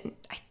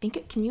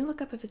 can you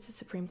look up if it's a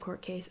Supreme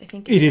Court case? I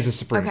think It is a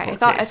Supreme Okay,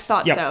 Court I case.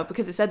 thought Yep. so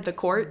because it said the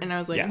court, and I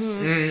was like, Yes.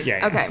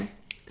 Yeah. Okay.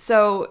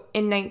 So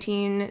in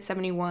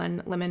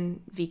 1971, Lemon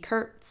v.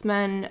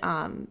 Kurtzman,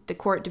 the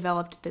court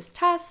developed this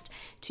test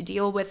to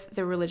deal with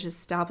the religious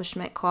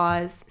establishment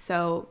clause.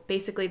 So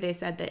basically, they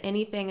said that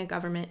anything a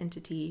government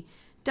entity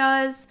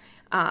does,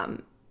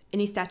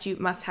 any statute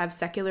must have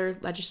secular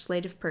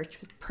legislative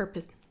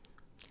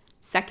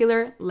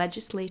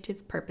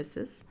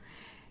purposes,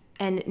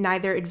 and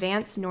neither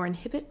advance nor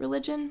inhibit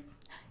religion,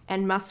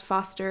 and must not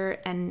foster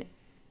an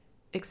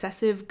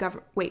excessive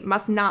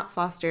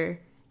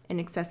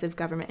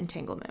government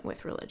entanglement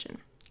with religion.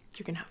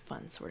 You're gonna have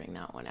fun sorting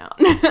that one out.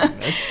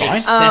 That's fine.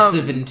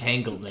 Excessive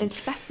entanglement.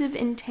 Excessive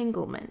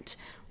entanglement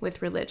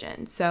with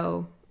religion.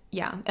 So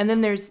yeah, and then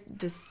there's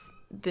the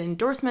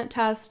endorsement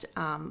test,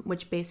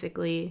 which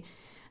basically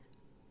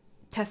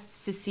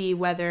tests to see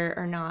whether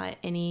or not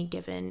any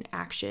given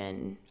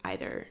action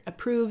either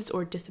approves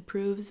or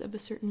disapproves of a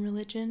certain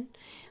religion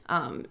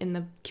in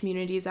the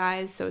community's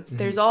eyes. So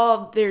there's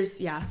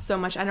so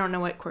much. I don't know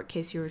what court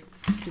case you were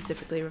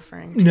specifically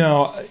referring to.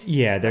 No,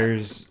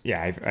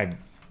 I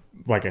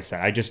like I said,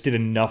 I just did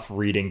enough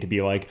reading to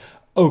be like,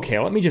 okay,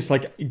 let me just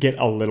like get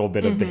a little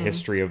bit of the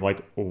history of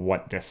like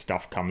what this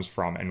stuff comes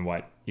from and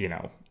what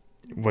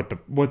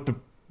the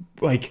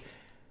like,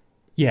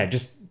 yeah,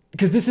 just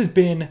because this has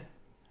been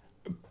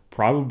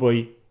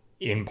probably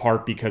in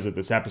part because of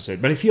this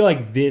episode, but I feel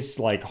like this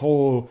like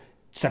whole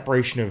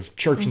separation of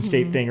church and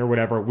state thing or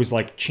whatever was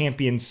like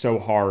championed so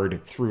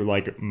hard through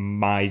like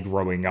my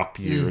growing up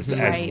years as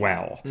Right.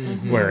 well,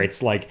 where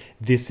it's like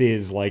this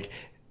is like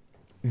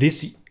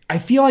this I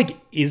feel like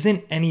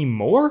isn't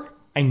anymore.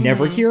 I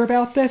never hear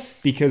about this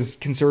because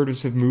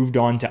conservatives have moved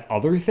on to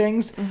other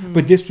things,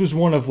 but this was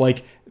one of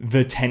like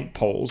the tent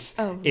poles.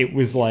 It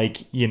was like,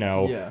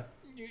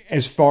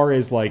 as far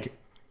as like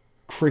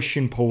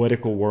Christian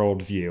political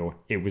worldview,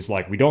 it was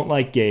like, we don't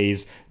like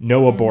gays,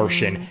 no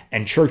abortion,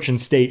 and church and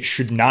state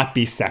should not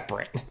be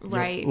separate.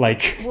 Right.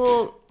 Like,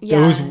 Well,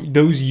 yeah.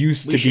 those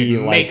used We to be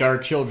should make like our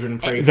children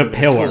pray the for their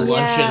pillars. school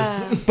Yeah.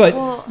 lunches.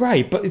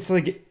 but but it's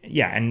like,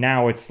 yeah, and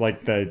now it's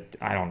like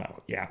I don't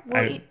know. Yeah.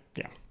 Well,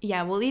 Yeah.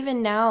 Yeah, well,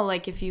 even now,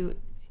 like,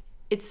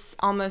 it's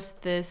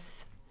almost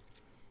this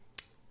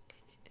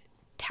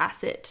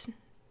tacit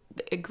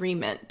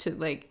agreement to,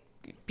 like,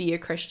 be a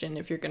Christian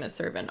if you're going to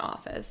serve in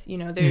office.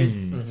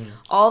 There's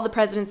all the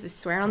presidents, they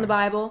swear on the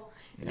Bible.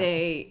 Yeah.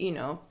 They,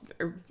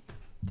 are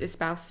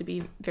espoused to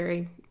be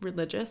very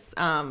religious.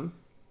 Yeah,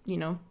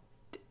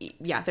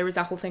 there was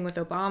that whole thing with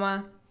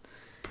Obama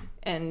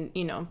and,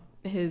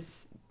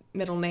 his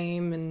middle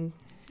name and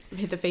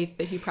the faith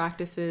that he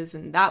practices.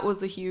 And that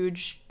was a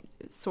huge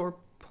sore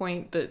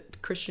point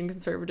that Christian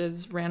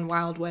conservatives ran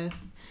wild with.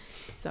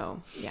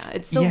 So yeah,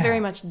 it's still very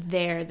much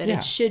there that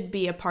it should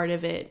be a part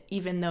of it,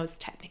 even though it's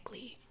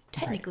technically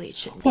it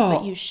shouldn't be,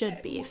 but you should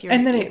be if you're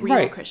a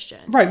real Christian.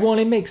 Right. Well,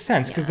 and it makes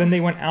sense because then they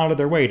went out of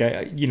their way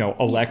to,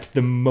 elect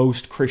the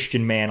most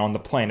Christian man on the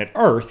planet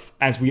Earth,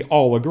 as we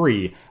all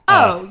agree.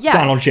 Yes.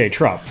 Donald J.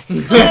 Trump.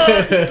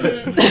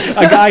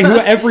 A guy who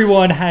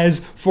everyone has,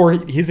 for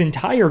his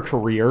entire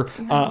career,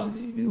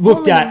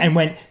 looked at and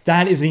went,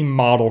 that is a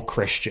model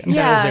Christian.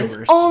 Yeah, That is a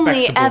has only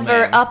respectable ever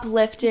man.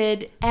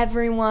 uplifted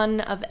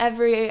everyone of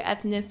every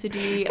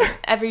ethnicity,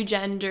 every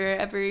gender,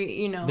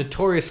 every,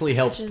 Notoriously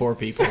helps poor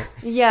people.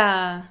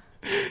 Yeah.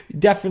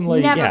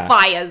 Definitely, Never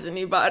fires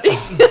anybody.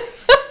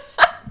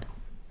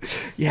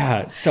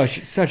 Yeah,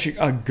 such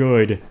a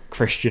good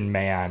Christian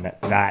man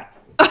that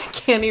I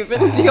can't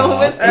even deal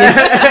with it.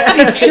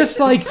 it's just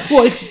like,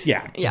 well, it's,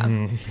 yeah.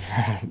 Yeah.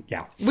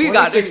 Yeah. We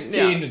got it.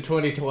 2016 to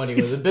 2020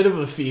 was a bit of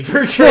a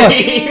fever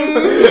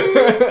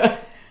dream.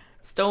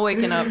 Still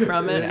waking up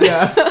from it.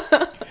 Yeah.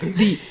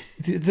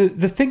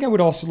 The thing I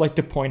would also like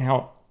to point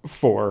out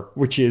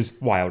which is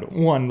wild.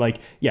 One, like,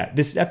 yeah,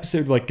 this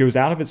episode like goes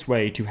out of its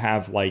way to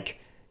have like,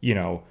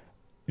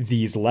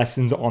 these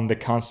lessons on the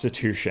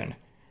Constitution.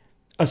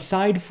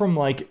 Aside from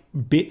like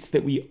bits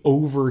that we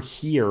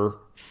overhear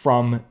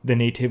from the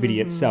Nativity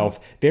itself,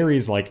 there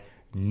is like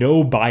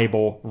no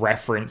Bible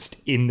referenced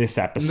in this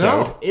episode.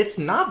 No, it's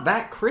not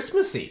that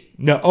Christmassy.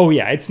 No, oh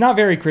yeah, it's not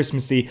very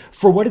Christmassy.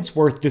 For what it's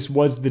worth, this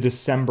was the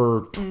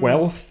December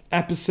 12th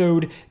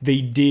episode. They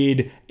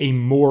did a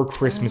more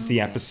Christmassy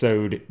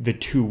episode the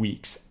 2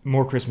 weeks.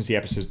 More Christmassy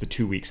episodes the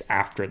 2 weeks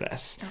after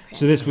this. Okay.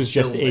 So this was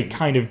just a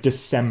kind of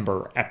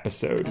December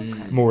episode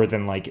more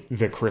than like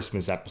the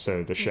Christmas episode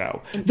of the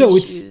show. Though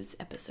it's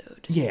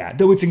episode. Yeah,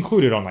 though it's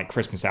included on like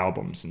Christmas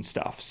albums and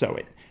stuff, so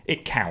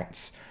it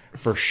counts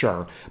for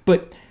sure.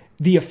 But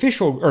the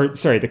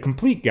the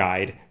complete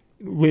guide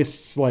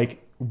lists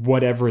like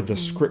whatever the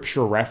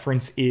scripture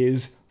reference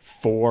is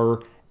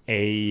for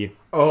a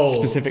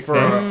specific for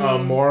thing. a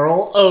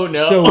moral? Oh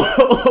no.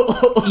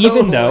 So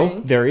even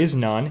though there is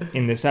none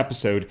in this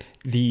episode,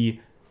 the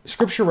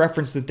scripture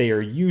reference that they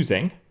are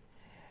using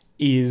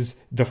is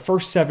the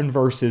first 7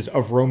 verses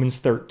of Romans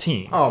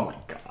 13. Oh my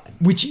god.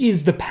 Which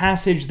is the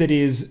passage that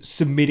is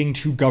submitting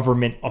to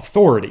government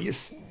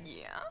authorities.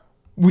 Yeah.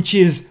 Which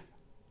is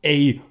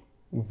a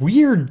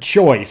weird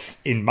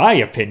choice, in my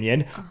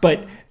opinion.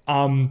 But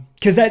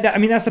because I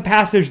mean, that's the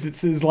passage that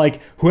says like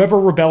whoever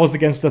rebels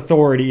against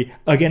authority,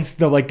 against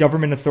the like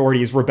government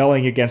authority, is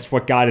rebelling against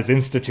what God has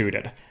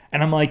instituted.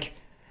 And I'm like,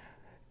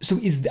 so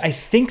I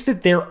think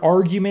that their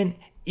argument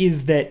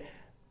is that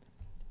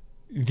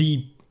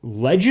the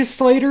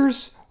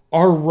legislators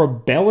are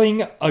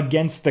rebelling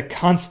against the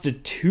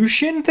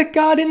Constitution that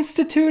God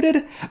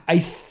instituted, I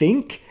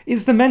think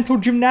is the mental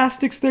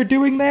gymnastics they're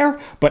doing there.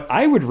 But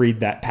I would read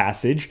that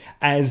passage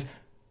as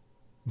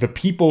the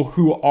people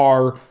who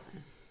are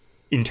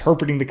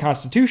interpreting the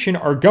Constitution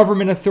are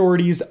government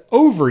authorities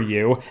over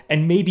you,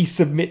 and maybe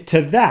submit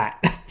to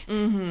that.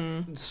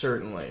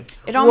 Certainly.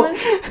 It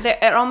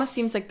almost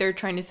seems like they're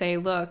trying to say,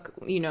 look,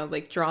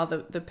 like draw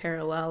the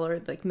parallel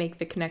or like make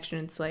the connection.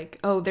 It's like,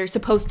 oh, they're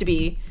supposed to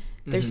be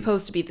the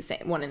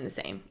same, one and the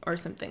same, or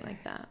something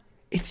like that.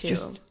 It's too.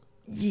 just,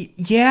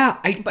 yeah,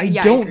 I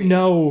don't agree.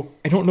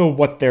 I don't know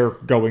what they're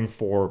going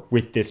for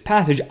with this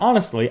passage.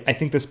 Honestly, I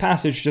think this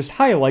passage just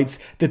highlights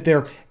that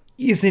there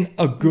isn't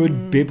a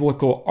good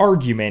biblical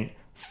argument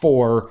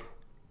for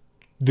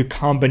the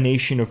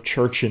combination of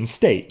church and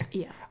state.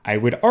 Yeah. I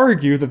would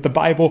argue that the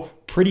Bible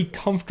pretty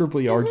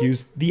comfortably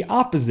argues the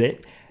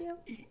opposite,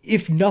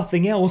 if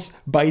nothing else,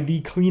 by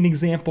the clean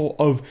example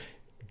of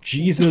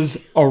Jesus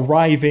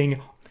arriving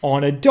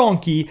on a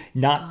donkey,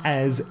 not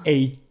as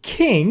a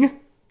king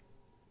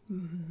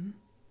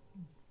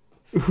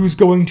who's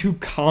going to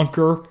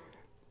conquer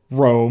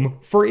Rome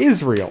for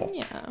Israel.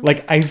 Yeah.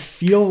 Like, I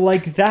feel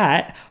like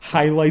that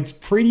highlights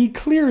pretty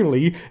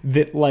clearly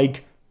that,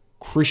 like,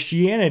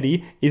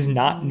 Christianity is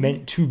not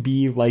meant to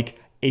be, like,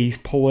 a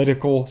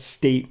political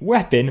state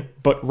weapon,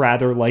 but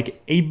rather,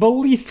 like, a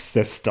belief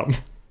system.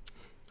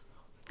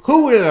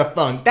 Who would have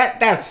thunk?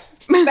 That's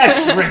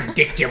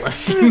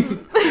ridiculous.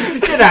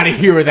 Get out of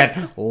here with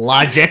that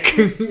logic.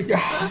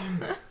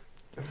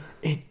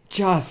 It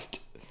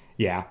just,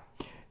 yeah.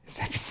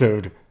 This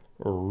episode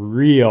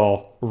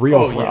real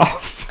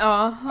rough.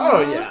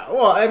 Oh yeah.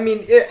 Well, I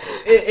mean,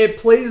 it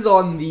plays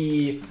on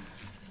the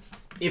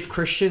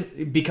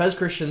because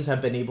Christians have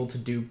been able to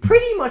do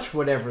pretty much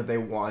whatever they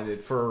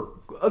wanted for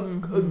a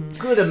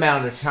good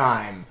amount of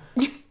time.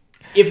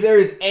 If there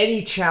is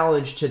any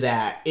challenge to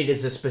that, it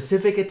is a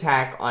specific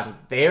attack on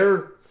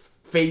their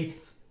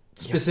faith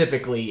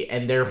specifically,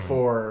 and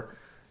therefore,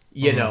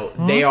 they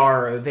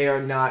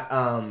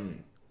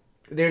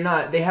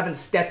haven't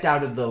stepped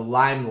out of the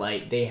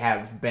limelight. They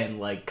have been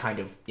like kind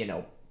of,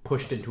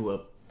 pushed into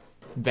a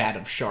vat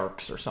of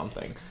sharks or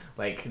something.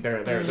 Like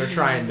they're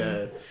trying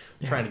to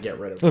get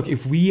rid of it. Look,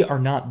 if we are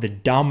not the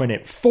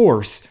dominant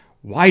force,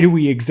 why do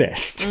we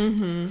exist?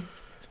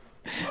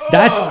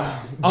 That's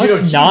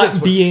us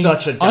not being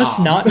such a us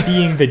dom. not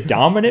being the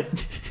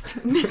dominant.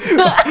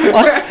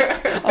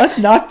 us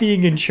not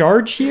being in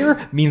charge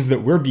here means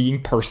that we're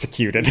being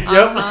persecuted.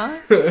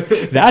 Yep.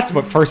 That's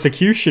what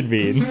persecution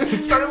means.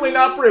 Certainly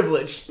not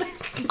privileged.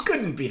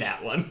 Couldn't be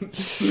that one.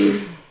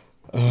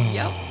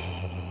 Yep.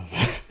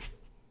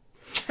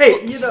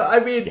 Hey, I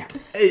mean,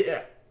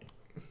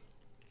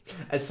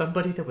 as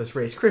somebody that was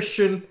raised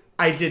Christian,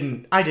 I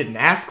didn't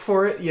ask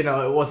for it.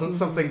 It wasn't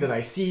something that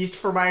I seized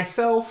for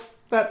myself,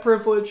 that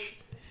privilege.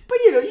 But,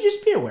 you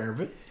just be aware of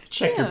it.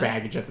 Check your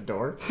baggage at the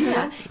door.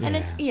 Yeah, and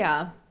it's,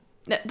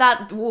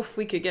 that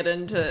we could get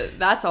into,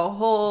 that's a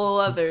whole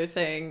other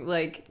thing.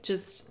 Like,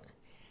 just,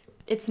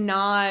 it's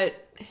not,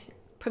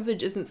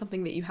 privilege isn't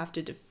something that you have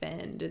to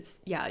defend.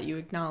 It's, you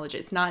acknowledge it.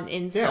 It's not an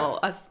insult.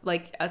 Yeah.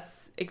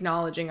 Us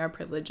acknowledging our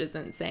privilege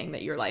isn't saying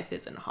that your life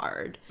isn't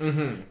hard.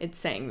 Mm-hmm. It's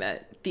saying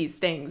that these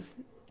things,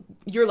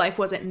 your life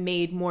wasn't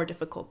made more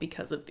difficult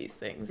because of these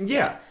things.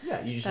 Yeah,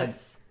 you just had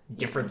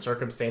different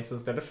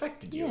circumstances that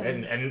affected you.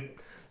 And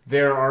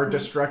there are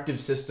destructive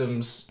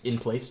systems in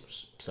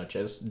place, such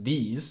as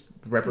these,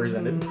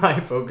 represented by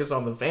Focus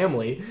on the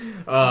Family,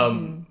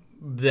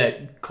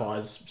 that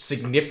cause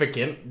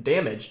significant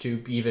damage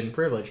to even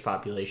privileged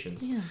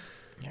populations. Yeah.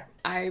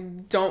 I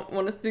don't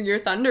want to steal your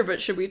thunder,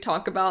 but should we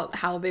talk about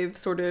how they've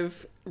sort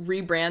of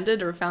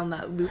rebranded or found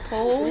that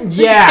loophole?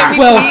 Yeah.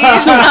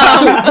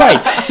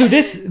 So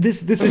this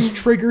is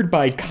triggered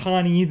by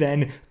Connie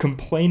then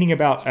complaining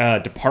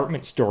about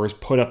department stores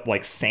put up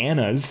like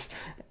Santas.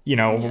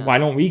 Why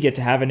don't we get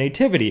to have a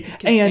nativity?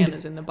 Because and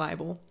Santa's in the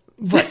Bible.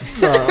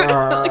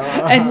 right.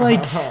 And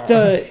like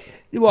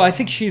I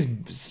think she's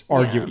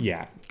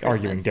arguing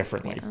Christmas,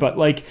 differently, yeah. but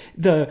like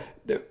the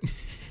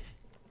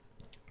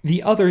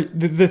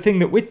thing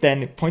that Whit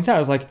then points out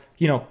is like,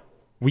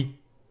 we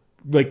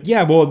like,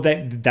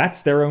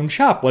 that's their own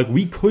shop. Like,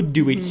 we could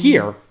do it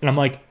here. And I'm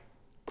like,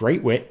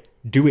 great, Whit,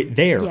 do it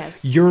there.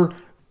 Yes. Your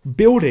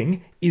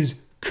building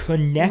is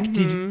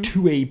connected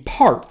to a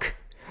park.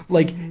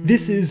 Like,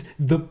 this is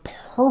the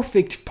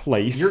perfect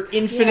place. You're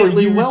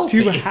infinitely for you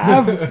wealthy. to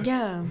have.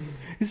 Yeah.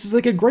 This is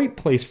like a great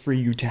place for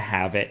you to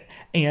have it.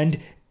 And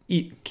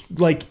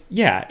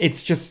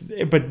it's just,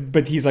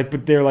 but he's like,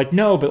 but they're like,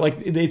 no, but like,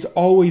 it's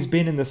always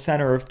been in the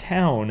center of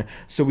town,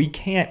 so we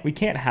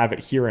can't have it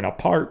here in a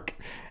park.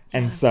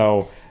 And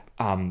so,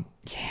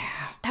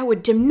 That that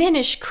would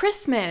diminish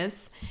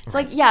Christmas. It's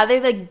like, yeah,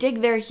 they like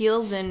dig their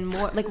heels in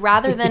more, like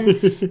rather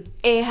than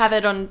A, have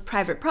it on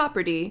private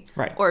property,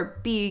 Right. or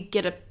B,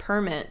 get a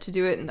permit to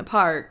do it in the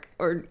park,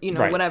 or, you know,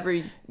 Right.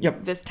 whatever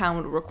Yep. this town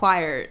would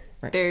require.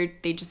 Right.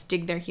 They just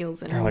dig their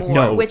heels in They're more, like,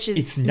 no, which is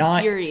it's not.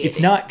 infuriating. It's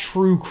not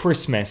true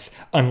Christmas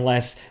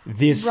unless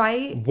this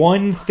Right.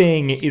 one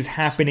thing is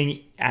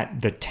happening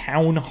at the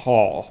town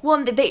hall. Well,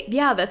 and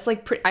yeah, that's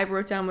like, I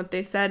wrote down what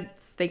they said.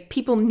 It's like,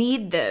 people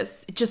need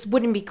this. It just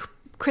wouldn't be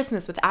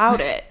Christmas without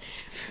it.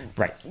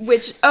 Right.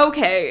 Which,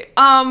 okay,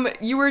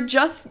 you were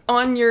just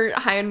on your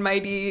high and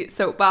mighty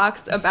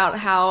soapbox about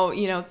how,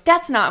 you know,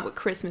 that's not what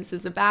Christmas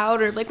is about,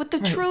 or like what the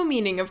true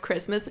meaning of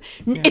Christmas.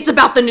 It's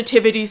about the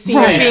nativity scene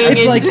being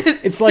It's in like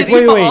City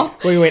wait, Hall.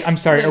 wait. I'm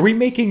sorry. Are we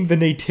making the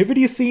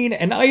nativity scene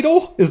an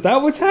idol? Is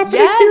that what's happening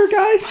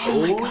Yes.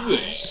 here,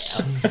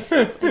 guys?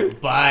 Oh, yeah.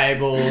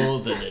 Bible,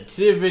 the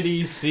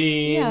nativity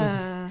scene,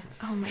 Yeah.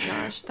 Oh my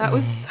gosh, that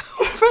was so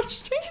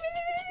frustrating.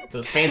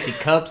 those fancy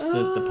cups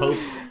that the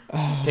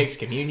Pope takes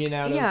communion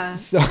out of. Yeah.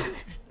 So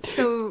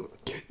So,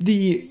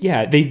 they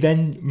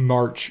then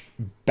march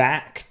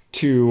back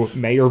to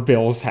Mayor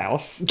Bill's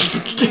house.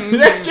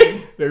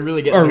 They're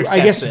really getting Or their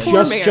I guess steps in.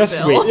 Poor Mayor just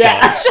Bill. Wit Yeah.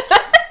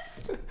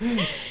 does.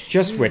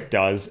 Just Wit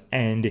does,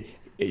 and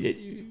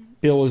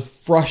Bill is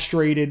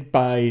frustrated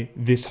by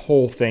this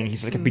whole thing.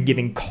 He's like, I've been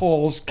getting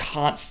calls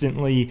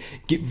constantly,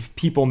 get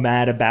people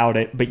mad about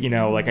it, but you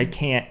know, like I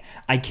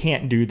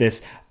can't do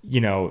this. You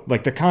know,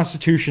 like the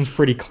Constitution's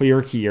pretty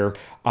clear here,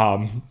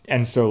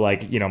 and so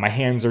like, you know, my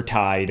hands are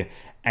tied,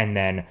 and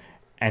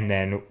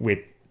then with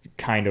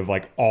kind of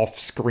like off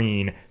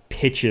screen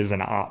pitches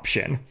an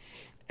option,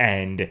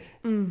 and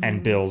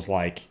Bill's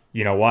like,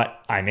 you know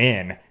what, I'm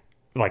in.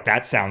 Like,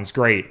 that sounds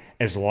great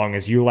as long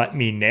as you let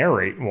me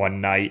narrate one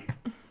night.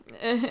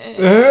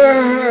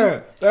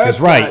 That's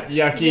right. not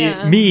yucky.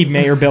 Yeah. Me,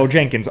 Mayor Bill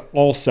Jenkins,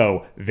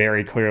 also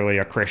very clearly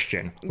a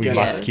Christian. We Yes.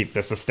 must keep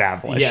this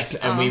established. Yes,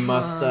 and we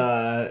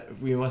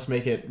must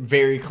make it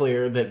very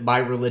clear that my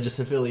religious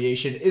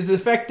affiliation is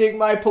affecting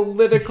my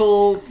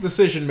political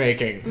decision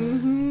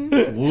making.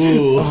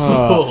 Woo!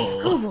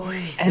 oh boy.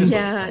 And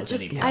Yeah, Those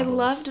just any I Bibles.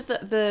 loved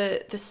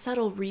the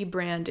subtle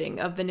rebranding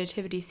of the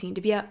nativity scene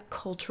to be a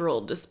cultural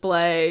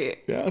display.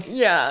 Yes.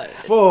 Yeah.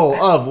 Full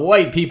of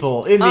white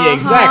people in the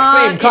exact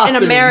same costumes.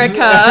 In America.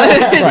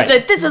 Right.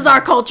 That this is our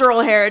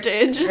cultural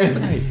heritage.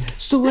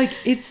 So like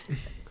it's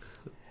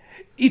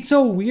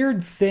a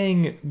weird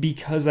thing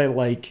because I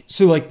like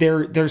so like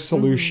their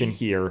solution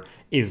here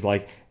is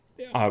like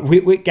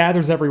Wit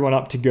gathers everyone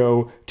up to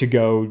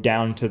go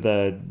down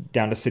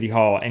to City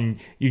Hall, and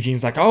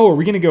Eugene's like, "Oh, are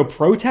we gonna go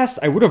protest?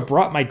 I would have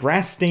brought my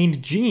grass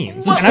stained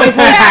jeans." And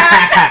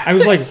I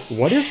was like,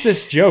 "What is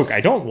this joke?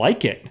 I don't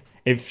like it.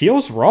 It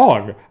feels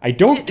wrong. I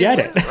don't get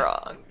it." was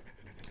wrong.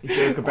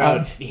 Joke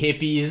about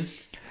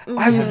hippies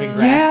I was having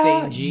grass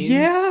stained jeans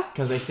yeah.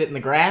 because they sit in the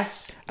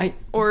grass.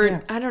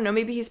 Or I don't know,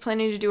 maybe he's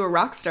planning to do a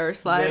rock star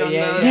slide Yeah, on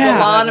yeah, the yeah.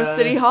 lawn of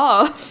City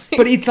Hall.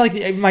 But it's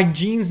like my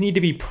jeans need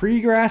to be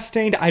pre-grass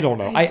stained. I don't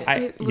know.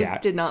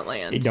 Did not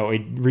land. No,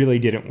 it really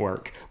didn't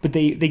work. But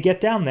they get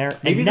down there,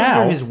 Maybe and those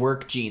now are his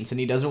work jeans, and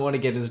he doesn't want to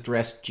get his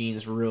dress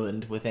jeans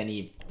ruined with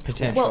any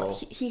potential. Well,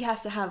 he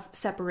has to have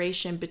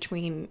separation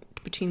between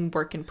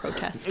work and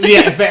protest.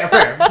 Yeah,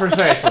 fair,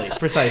 precisely.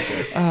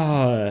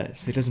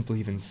 so he doesn't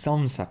believe in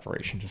some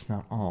separation, just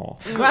not all.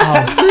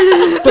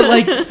 But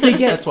like they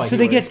get That's why so he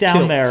they get wears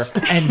down kilts.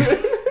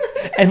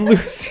 there and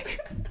Lucy.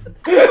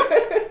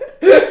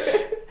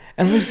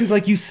 And Lucy's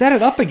like, you set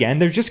it up again,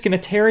 they're just going to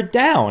tear it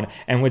down.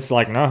 And Wit's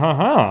like,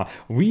 no,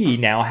 we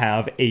now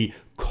have a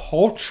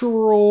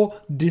cultural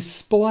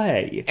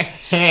display.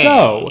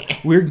 So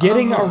we're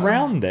getting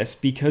around this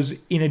because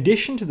in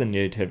addition to the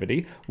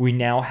nativity, we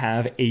now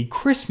have a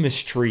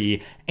Christmas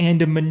tree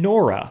and a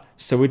menorah.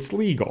 So it's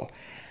legal.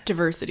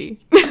 Diversity.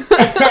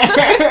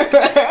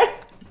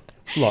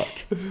 Look,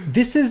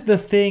 this is the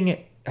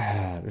thing.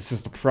 This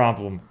is the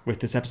problem with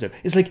this episode.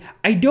 Is like,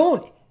 I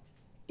don't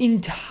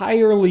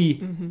entirely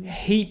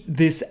hate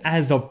this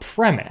as a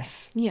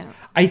premise. Yeah.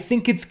 I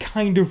think it's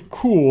kind of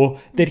cool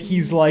that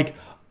he's like,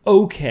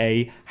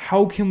 okay,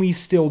 how can we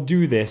still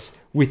do this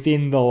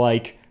within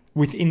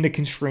the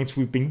constraints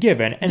we've been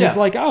given? And it's Yeah.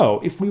 like,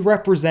 oh, if we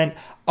represent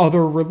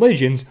other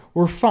religions,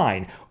 we're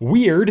fine.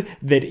 Weird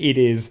that it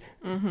is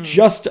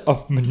just a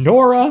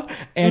menorah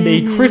and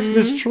a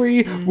Christmas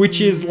tree,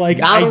 which is like,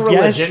 Not a I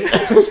guess,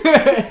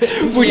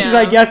 religion. which is,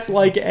 I guess,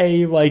 like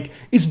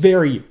it's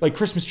very like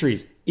Christmas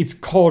trees. It's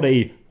called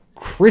a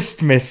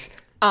Christmas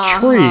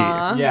tree.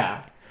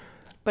 Yeah.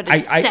 But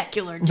it's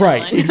secular, John.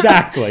 Right,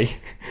 exactly.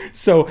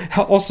 So,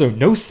 also,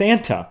 no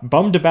Santa.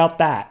 Bummed about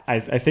that. I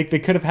think they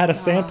could have had a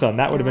Santa, and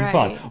that would have been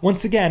right. fun.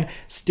 Once again,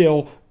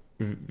 still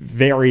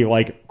very,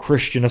 like,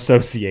 Christian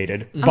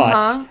associated.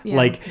 But, yeah.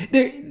 like,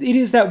 it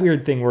is that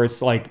weird thing where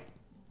it's like,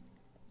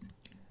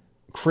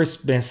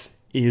 Christmas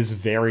is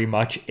very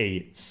much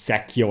a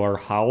secular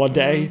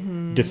holiday,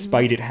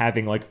 despite it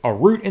having, like, a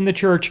root in the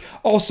church,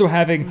 also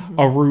having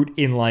a root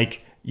in,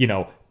 like, you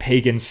know,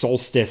 pagan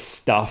solstice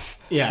stuff.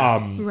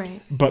 Yeah.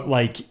 Right. But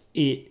like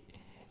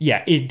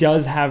yeah, it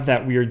does have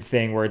that weird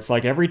thing where it's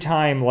like every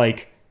time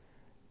like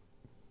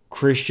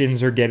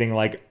Christians are getting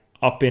like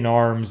up in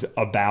arms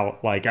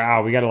about like,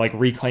 we got to like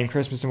reclaim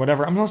Christmas and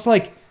whatever. I'm just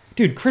like,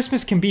 dude,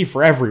 Christmas can be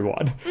for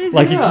everyone.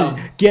 Like,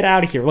 get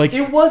out of here. Like,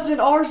 It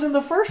wasn't ours in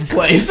the first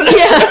place.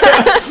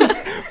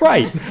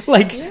 right.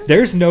 Like,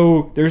 there's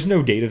no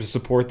data to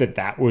support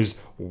that was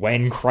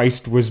when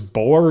Christ was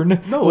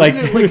born. No, like,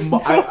 wasn't it there's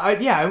like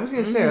I was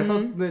gonna say I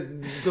thought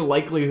the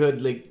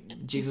likelihood like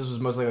Jesus was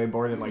most likely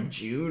born in like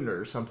June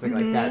or something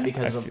like that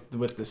because of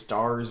with the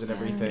stars and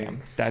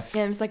everything. that's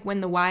Yeah, it was like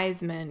when the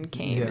wise men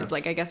came. Yeah. Is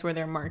like I guess where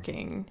they're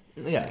marking.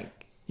 Yeah.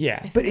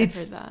 yeah, think but I've it's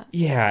heard that.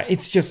 yeah,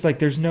 it's just like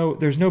there's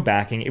no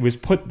backing. It was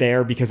put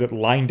there because it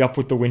lined up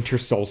with the winter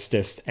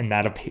solstice, and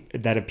that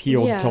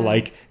appealed to Yeah.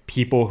 like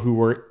people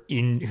who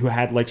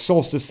had like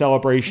solstice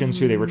celebrations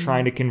who they were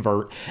trying to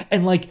convert,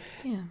 and like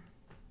Yeah.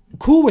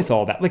 cool with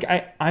all that. Like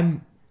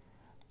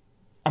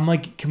I'm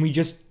like, can we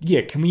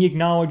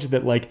acknowledge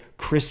that like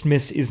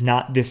Christmas is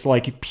not this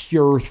like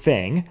pure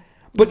thing,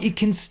 but it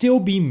can still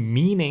be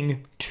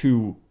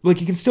meaningful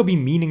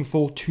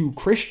to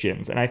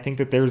Christians, and I think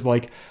that there's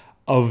like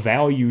a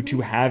value to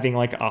having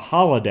like a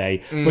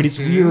holiday, but it's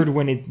weird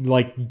when it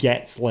like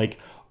gets like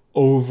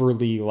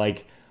overly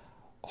like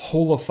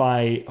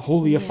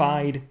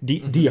deified,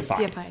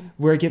 Deified.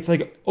 where it gets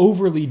like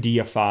overly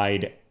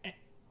deified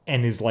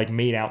and is like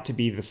made out to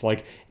be this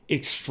like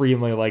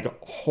extremely like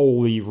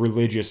holy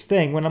religious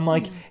thing, when I'm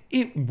like,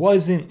 it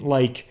wasn't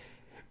like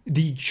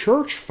the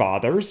church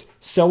fathers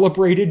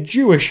celebrated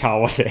Jewish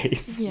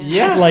holidays.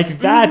 Yeah. Like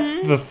that's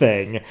the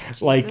thing.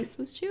 Like, Jesus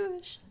was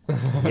Jewish.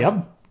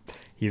 yep.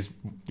 He's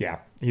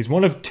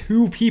one of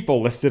 2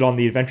 people listed on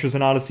the Adventures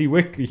in Odyssey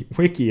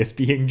wiki as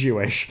being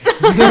Jewish.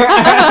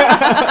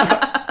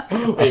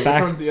 Wait, which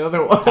one's the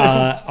other one?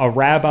 A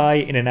rabbi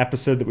in an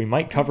episode that we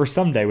might cover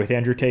someday with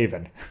Andrew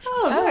Taven.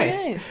 Oh,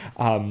 nice.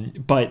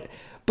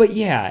 But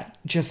yeah,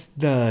 just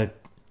the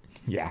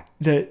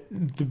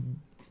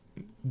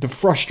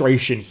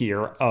frustration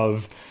here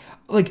of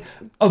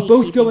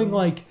both going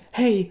like,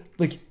 hey,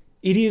 like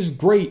it is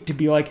great to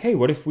be like, hey,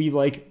 what if we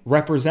like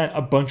represent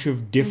a bunch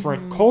of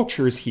different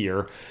cultures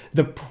here?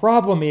 The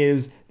problem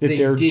is that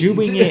they're didn't.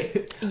 doing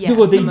it. Yes,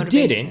 well, they the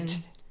motivation. didn't.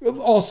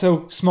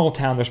 Also, small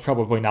town, there's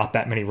probably not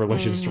that many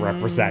religions to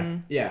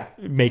represent. Yeah.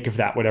 Make of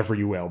that whatever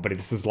you will, but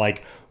this is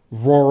like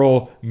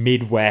rural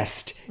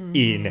Midwest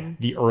in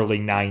the early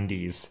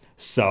 90s.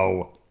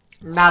 So,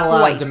 Not a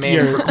lot of Quite.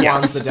 demand for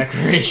Yes. Kwanzaa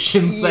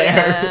decorations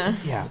there.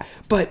 yeah.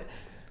 But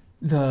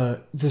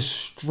the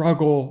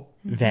struggle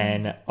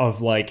then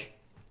of like,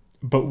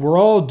 but we're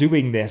all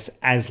doing this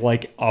as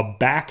like a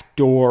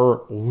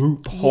backdoor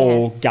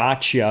loophole Yes.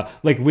 gotcha.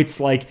 Like, it's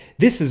like,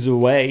 this is a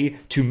way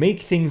to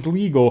make things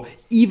legal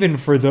even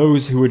for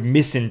those who would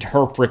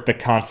misinterpret the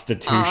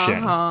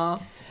Constitution.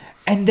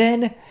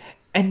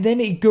 And then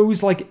it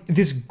goes like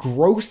this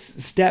gross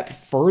step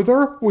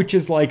further, which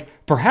is like,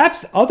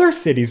 perhaps other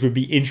cities would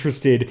be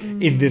interested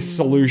in this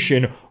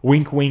solution.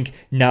 Wink, wink,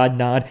 nod,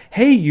 nod.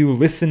 Hey, you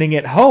listening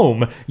at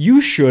home,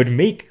 you should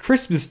make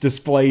Christmas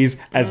displays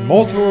as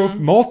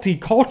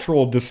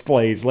multicultural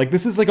displays. Like,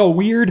 this is like a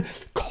weird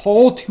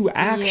call to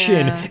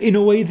action in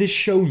a way this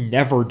show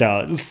never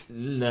does.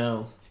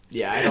 No.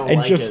 Yeah, I don't And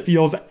like just it.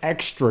 feels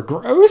extra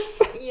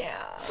gross.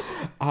 Yeah.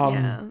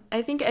 Yeah.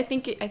 I think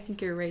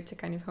you're right to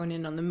kind of hone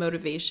in on the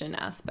motivation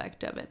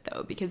aspect of it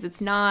though, because it's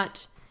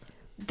not,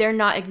 they're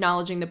not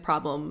acknowledging the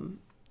problem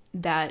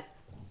that,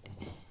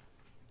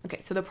 okay,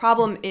 so the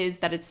problem is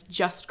that it's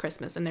just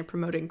Christmas and they're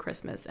promoting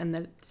Christmas and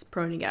that it's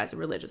promoting it as a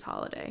religious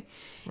holiday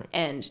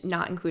and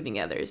not including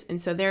others.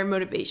 And so their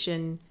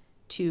motivation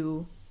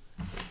to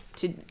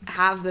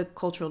have the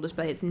cultural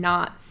display is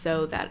not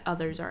so that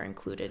others are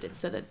included. It's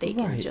so that they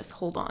can just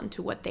hold on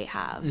to what they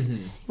have.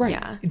 Right.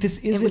 Yeah. This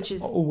And isn't which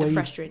is a the way-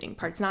 frustrating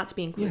part. It's not to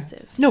be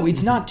inclusive No,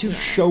 it's not to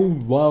show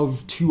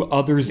love to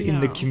others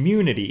in the No.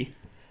 community.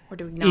 or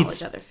to acknowledge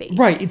It's other faiths.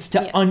 right. It's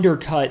to Yeah.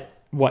 undercut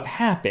what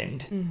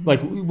happened, like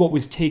what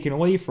was taken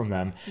away from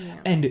them,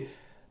 and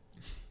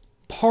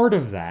part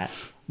of that,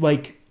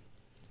 like,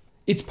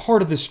 it's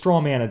part of the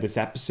straw man of this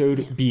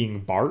episode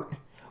being Bart,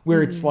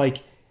 where it's like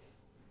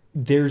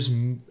there's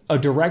a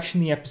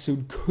direction the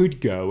episode could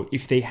go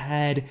if they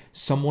had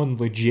someone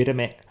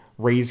legitimate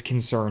raise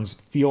concerns,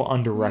 feel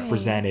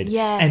underrepresented,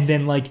 Yes. and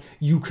then like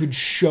you could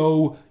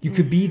do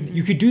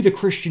the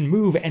Christian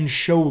move and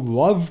show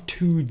love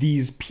to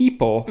these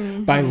people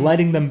by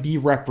letting them be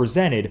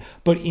represented.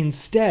 But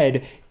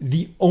instead,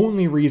 the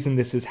only reason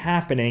this is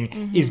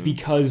happening is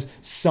because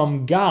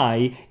some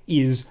guy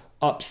is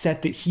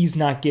upset that he's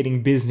not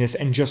getting business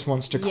and just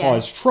wants to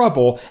cause Yes.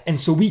 trouble, and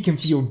so we can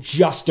feel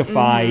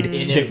justified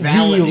In that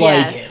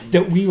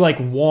invalidating we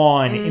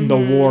won in the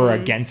war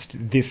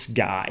against this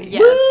guy.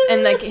 Yes,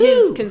 and like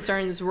his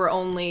concerns were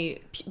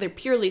they're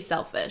purely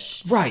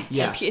selfish. Right.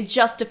 Yeah. It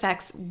just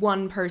affects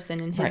one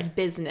person in his Right.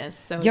 business.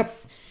 So Yep.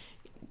 it's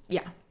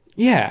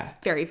Yeah.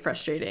 very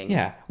frustrating.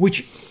 Yeah.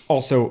 Which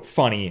also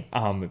funny,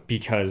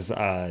 because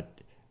I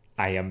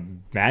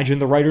imagine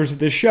the writers of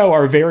this show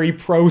are very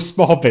pro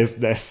small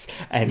business,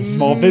 and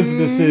small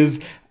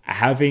businesses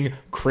having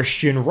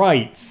Christian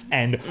rights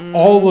and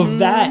all of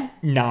that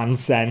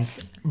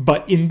nonsense.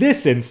 But in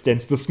this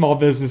instance, the small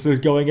business is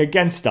going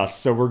against us,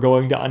 so we're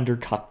going to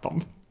undercut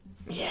them.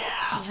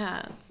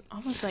 Yeah, it's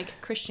almost like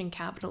Christian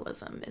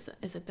capitalism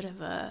is a bit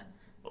of an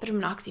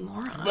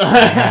oxymoron.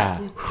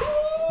 Yeah.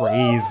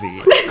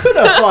 Crazy. Could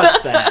have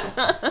thought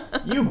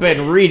that. You've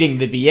been reading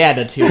the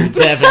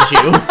Beatitudes, haven't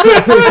you?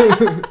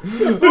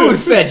 Who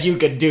said you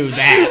could do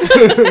that?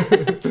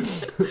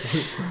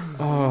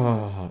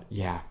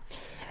 Yeah.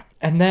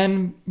 And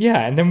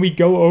then we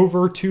go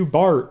over to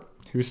Bart,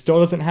 who still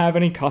doesn't have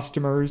any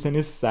customers and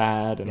is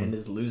sad. And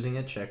is losing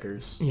at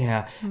checkers.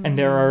 Yeah, and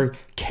there are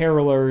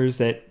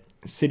carolers at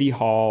City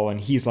Hall, and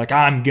he's like,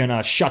 I'm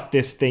gonna shut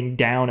this thing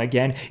down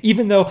again.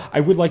 Even though I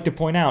would like to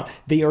point out,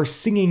 they are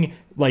singing,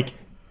 like,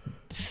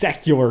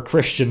 secular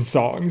Christian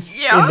songs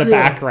in the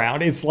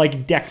background. It's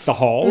like Deck the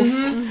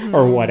Halls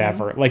or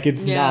whatever. Like,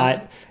 it's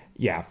not...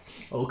 Yeah.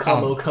 Oh,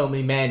 come,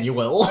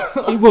 Emmanuel.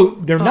 Well,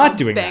 they're not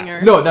doing banger.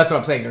 that. No, that's what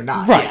I'm saying. They're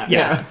not. Right,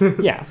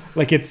 yeah.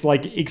 Like, it's,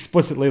 like,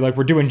 explicitly, like,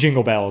 we're doing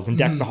Jingle Bells and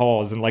Deck the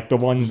Halls and, like, the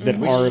ones that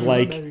are,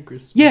 like... Merry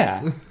Christmas.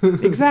 Yeah,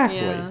 exactly.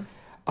 Yeah.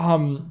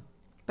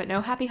 But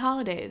no happy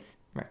holidays.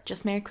 Right.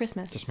 Just Merry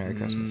Christmas. Just Merry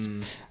Christmas.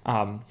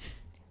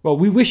 Well,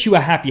 we wish you a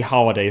happy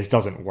holidays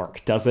doesn't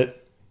work, does it?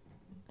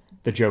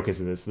 The joke is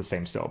that it's the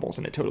same syllables,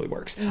 and it totally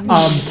works.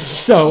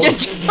 So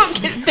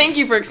Thank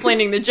you for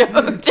explaining the joke,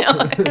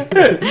 Dylan.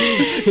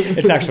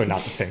 it's actually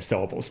not the same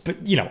syllables, but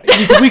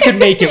we could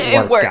make it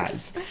work,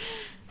 works.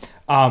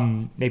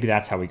 guys. Maybe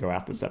that's how we go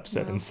out this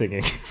episode and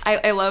singing.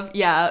 I love,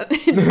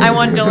 I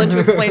want Dylan to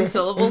explain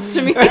syllables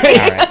to me All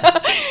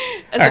right.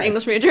 as an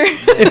English major.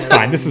 It's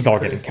fine. This is all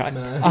getting cut.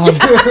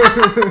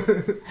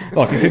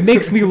 Look, if it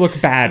makes me look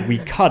bad, we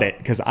cut it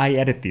because I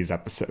edit these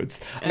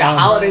episodes. Now,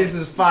 holidays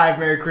is 5,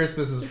 Merry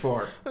Christmas is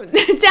 4.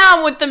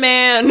 Down with the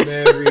man.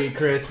 Merry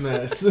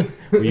Christmas.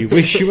 We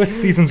wish you a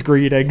season's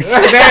greetings.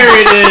 There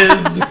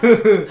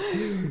it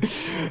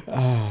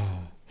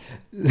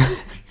is.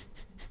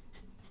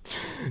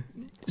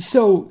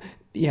 So,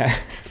 yeah.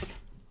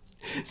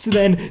 So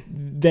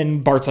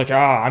then Bart's like,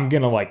 I'm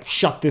gonna like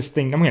shut this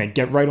thing. I'm gonna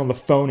get right on the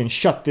phone and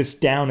shut this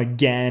down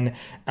again.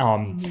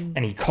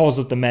 And he calls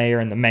up the mayor,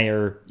 and the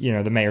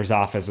mayor's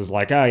office is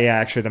like, oh yeah,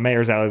 actually the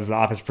mayor's out of his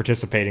office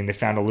participating. They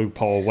found a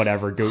loophole.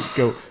 Whatever.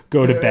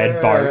 Go to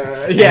bed,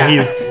 Bart. Yeah.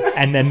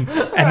 And then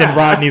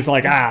Rodney's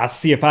like,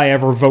 see if I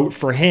ever vote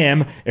for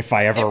him. If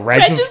I ever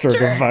register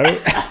to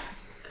vote.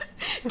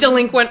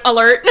 Delinquent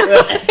alert.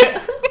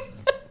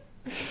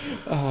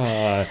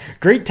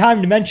 Great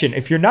time to mention,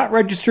 if you're not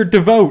registered to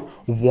vote,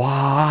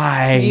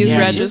 why? Please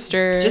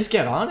register. Just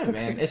get on it,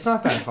 man. It's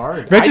not that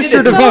hard. Register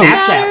I did it to vote.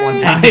 Snapchat one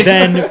time. And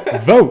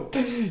then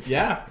vote.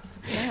 Yeah.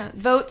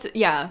 Vote,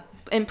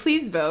 and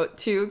please vote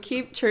to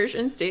keep church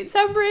and state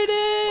separated.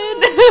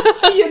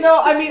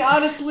 I mean,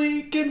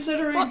 honestly,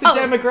 considering the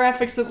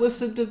demographics that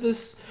listen to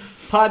this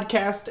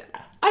podcast,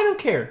 I don't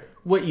care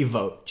what you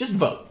vote. Just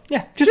vote.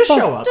 Yeah, just vote.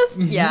 show up.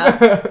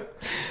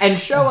 And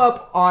show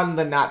up on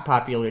the not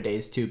popular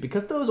days, too,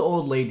 because those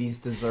old ladies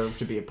deserve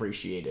to be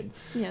appreciated.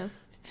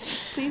 Yes.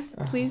 Please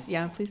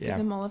give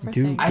them all of our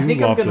Do thanks. I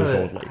think love I'm gonna. those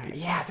old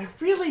ladies. Yeah, they're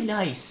really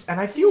nice, and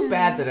I feel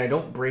bad that I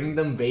don't bring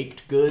them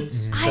baked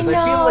goods because I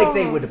I feel like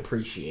they know. would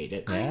appreciate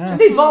it, Yeah. and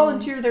they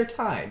volunteer their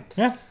time.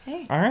 Yeah.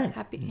 Hey, All right.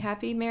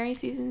 happy Merry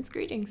Season's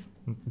greetings.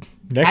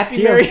 Next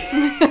Happy year. Merry,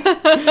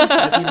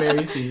 Happy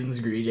Merry Season's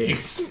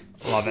greetings.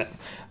 Love it.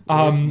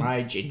 With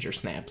my ginger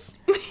snaps.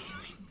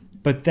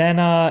 But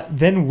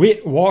then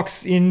Whit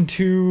walks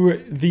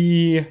into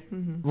the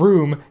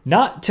room,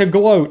 not to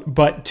gloat,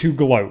 but to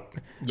gloat.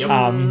 Yep.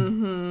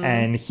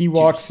 And he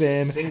walks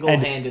in.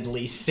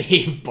 Single-handedly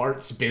save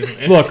Bart's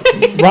business. Look,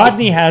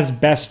 Rodney has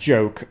best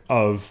joke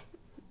of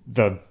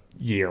the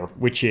year,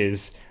 which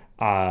is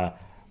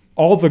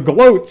all the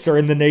gloats are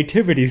in the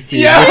nativity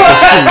scene.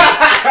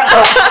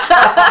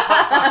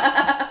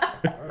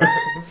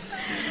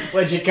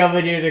 What'd you come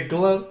in here to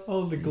gloat?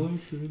 All the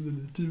gloats are in the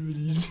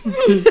nativities.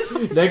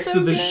 Next So to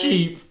the good.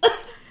 sheep.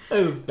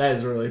 That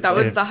is really funny. That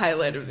was the It's-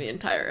 highlight of the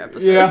entire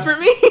episode Yeah. for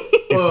me.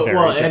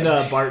 very and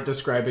good. Bart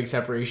describing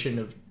separation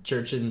of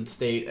church and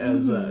state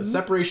as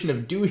separation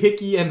of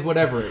doohickey and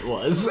whatever it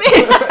was.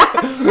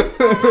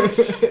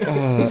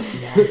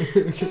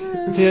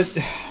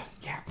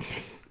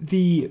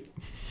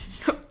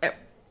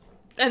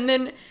 And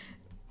then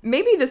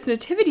maybe this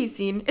nativity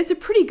scene is a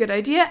pretty good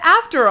idea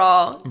after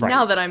all. Right.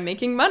 Now that I'm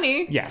making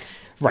money.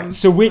 Yes, right.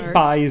 So Whit Bart.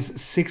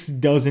 buys 6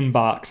 dozen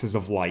boxes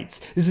of lights.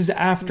 This is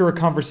after a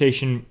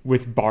conversation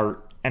with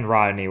Bart and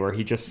Rodney, where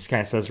he just kind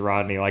of says to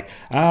Rodney, like,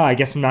 I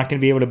guess I'm not going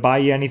to be able to buy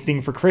you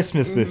anything for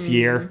Christmas this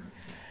year.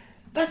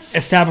 That's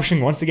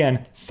Establishing, once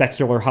again,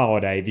 secular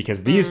holiday,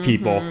 because these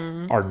people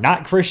are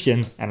not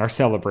Christians and are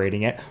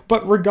celebrating it.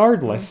 But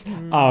regardless,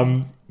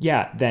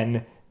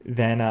 then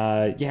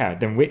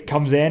Whit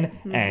comes in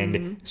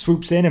and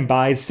swoops in and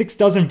buys 6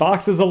 dozen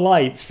boxes of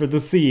lights for the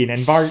scene,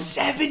 and Bart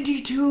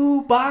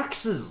 72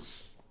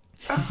 boxes.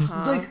 That's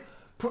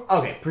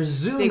Big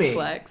presuming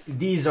flex.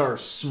 these are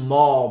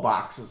small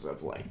boxes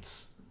of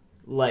lights.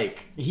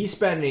 Like, he's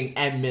spending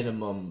at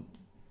minimum.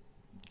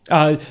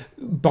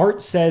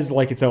 Bart says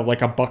like it's like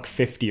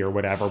 $1.50 or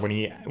whatever when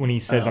he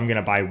says I'm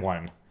gonna buy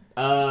one.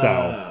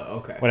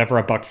 Okay.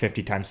 Whatever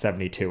 $1.50 times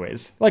 72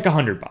 is, like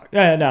 $100.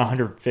 No,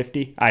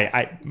 150.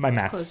 My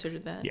math's Closer to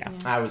that. Yeah.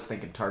 I was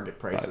thinking Target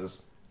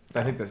prices.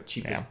 I think the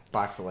cheapest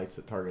box of lights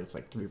at Target is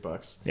like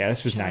 $3. Yeah,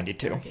 this was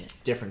 92.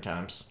 Different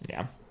times.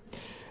 Yeah.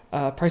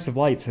 Price of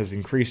lights has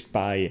increased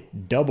by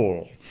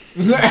double.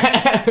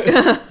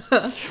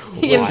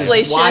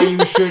 Inflation. Why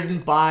you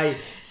shouldn't buy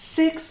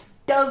 6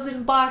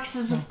 dozen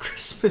boxes of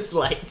Christmas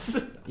lights?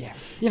 Yeah,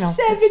 you know,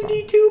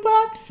 72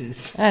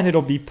 boxes. and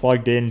it'll be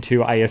plugged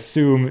into, I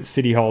assume,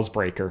 City Hall's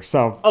breaker.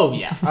 So, Oh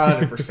yeah,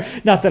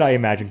 100%. not that I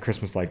imagine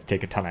Christmas lights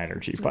take a ton of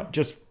energy, but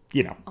just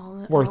worth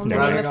all in the noting. name of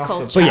Running off the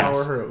culture. But tower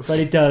yes, roof. but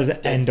it does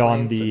end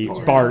on the planes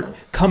and Bart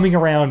coming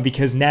around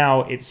because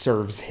now it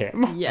serves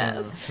him.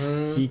 Yes.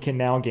 He can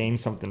now gain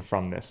something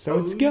from this, so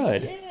it's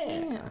good.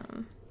 Yeah.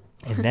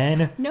 And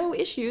then No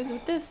issues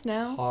with this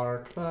now.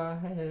 Hark the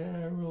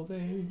herald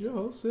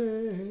angels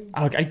sing.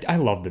 I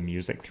love the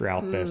music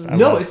throughout this. I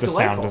No, love it's the sound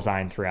delightful.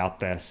 design throughout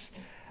this.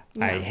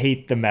 I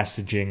hate the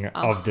messaging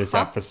of this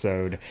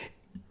episode.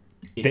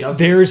 It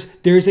doesn't.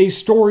 There's a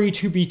story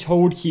to be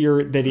told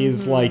here that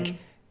is like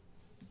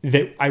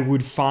that I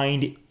would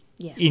find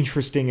Yeah.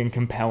 interesting and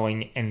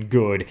compelling and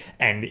good,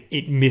 and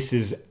it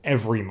misses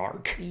every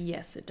mark.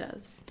 Yes, it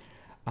does.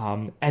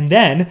 And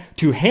then,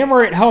 to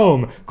hammer it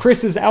home,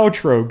 Chris's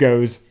outro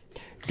goes,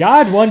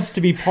 God wants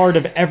to be part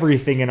of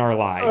everything in our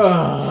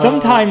lives.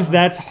 Sometimes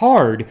that's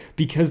hard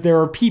because there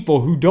are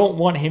people who don't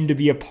want him to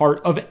be a part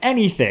of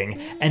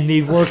anything, and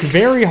they work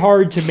very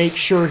hard to make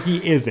sure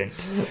he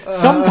isn't.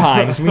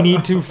 Sometimes we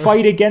need to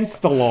fight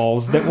against the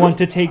laws that want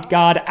to take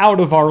God out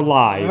of our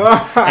lives,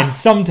 and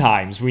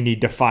sometimes we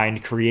need to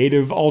find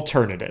creative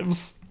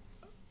alternatives.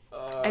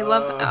 I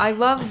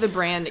love the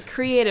brand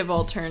Creative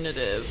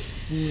Alternatives.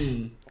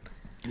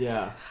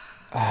 Yeah.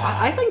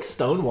 I think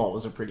Stonewall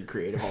was a pretty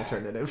creative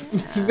alternative.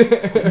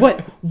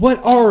 What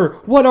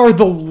are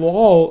the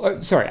law?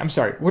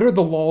 Sorry. What are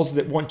the laws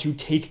that want to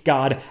take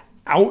God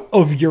out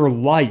of your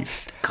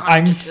life?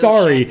 I'm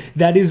sorry.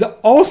 That is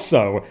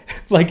also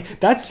like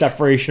that's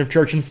separation of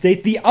church and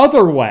state the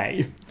other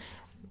way.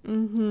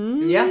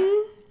 Yeah,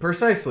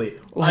 precisely.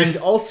 And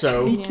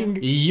also, taking-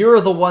 you're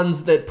the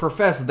ones that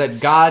profess that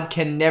God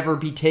can never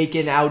be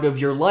taken out of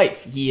your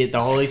life. The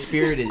Holy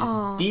Spirit is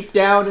deep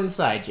down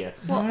inside you.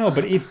 No,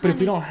 but if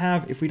we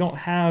don't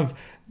have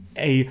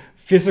a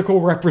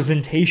physical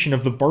representation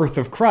of the birth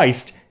of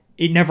Christ,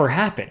 it never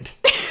happened.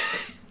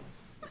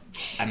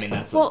 I mean,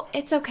 that's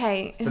It's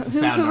okay. a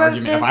sound who wrote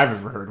argument this? if I've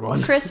ever heard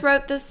one. Chris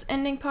wrote this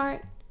ending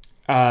part?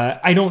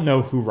 I don't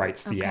know who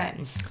writes the Okay.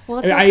 ends. Well,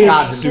 it's I okay,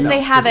 assume- because they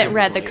haven't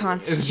read the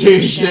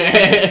Constitution.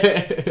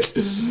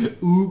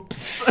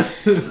 Oops.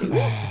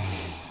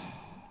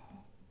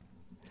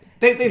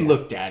 They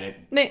looked at it.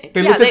 They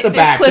yeah, looked at the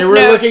back. Cliff They were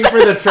Notes. looking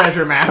for the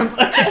treasure map.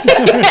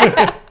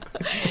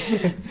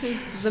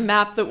 It's the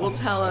map that will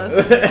tell us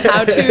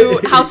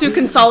how to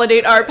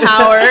consolidate our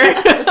power.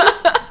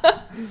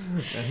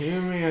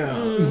 Hear me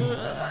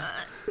out.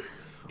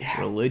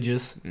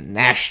 Religious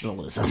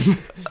nationalism.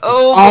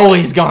 Oh,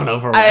 Always gone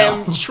over I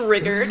well. am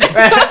triggered.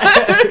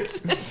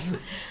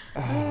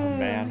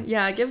 Man.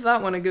 Yeah, give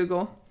that one a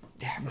Google.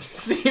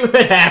 See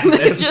what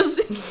happens.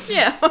 Just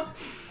yeah.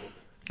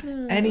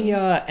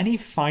 Any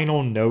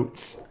final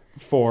notes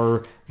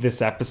for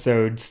this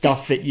episode?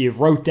 Stuff that you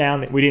wrote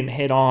down that we didn't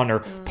hit on, or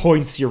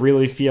points you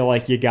really feel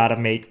like you gotta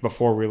make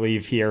before we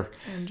leave here?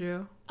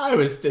 Andrew. I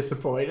was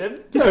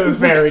disappointed. I was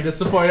very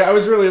disappointed. I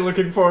was really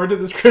looking forward to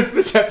this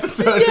Christmas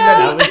episode, and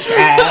then I was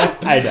sad.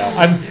 I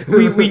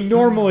know. We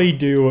normally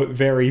do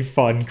very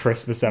fun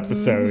Christmas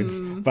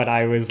episodes, but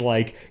I was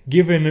like,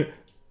 given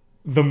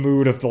the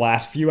mood of the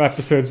last few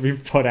episodes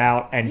we've put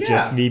out, and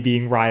just Yeah. me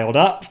being riled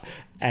up,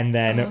 and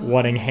then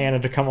wanting Hannah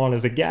to come on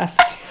as a guest,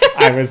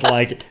 I was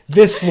like,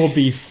 this will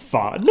be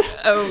fun.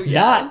 Oh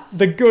yes. Not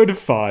the good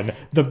fun,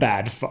 the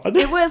bad fun.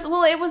 It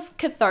was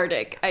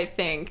cathartic, I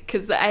think,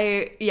 because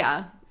I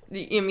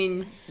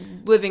mean,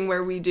 living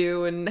where we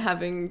do and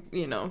having,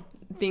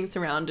 being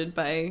surrounded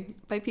by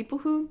people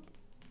who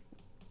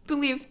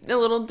believe a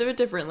little bit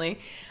differently.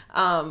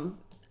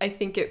 I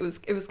think it was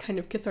kind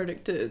of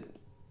cathartic to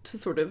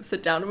sort of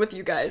sit down with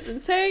you guys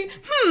and say,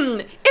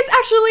 it's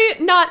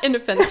actually not an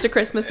offense to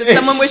Christmas if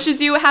someone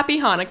wishes you a happy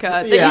Hanukkah,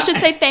 that Yeah. you should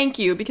say thank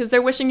you because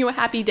they're wishing you a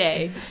happy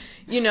day.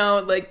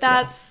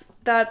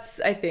 That's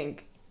I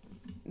think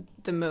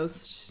the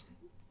most.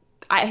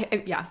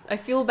 I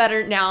feel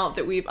better now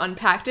that we've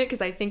unpacked it, because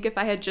I think if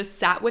I had just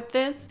sat with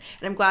this,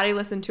 and I'm glad I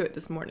listened to it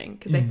this morning,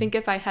 because I think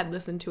if I had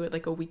listened to it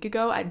like a week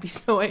ago, I'd be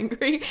so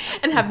angry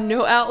and have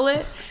no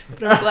outlet.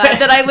 But I'm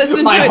glad that I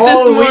listened My to it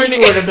whole this week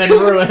morning. would have been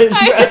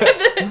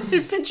ruined.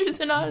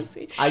 Adventures in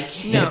Odyssey. I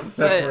can't No, but-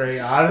 separate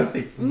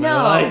honesty from my No,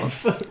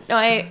 life. no,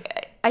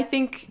 I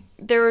think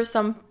there are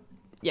some,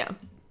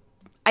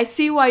 I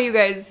see why you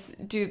guys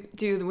do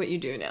what you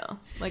do now.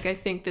 Like, I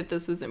think that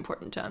this was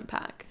important to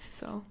unpack.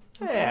 So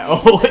Yeah,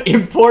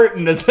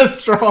 important is a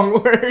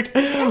strong word,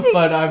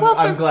 but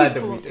I'm glad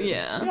that we did.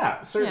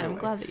 Yeah, certainly. Yeah, I'm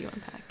glad that you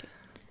unpacked it.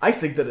 I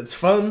think that it's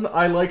fun.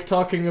 I like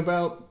talking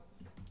about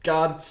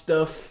God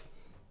stuff.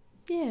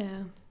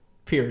 Yeah.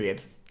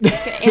 Period.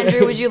 Okay,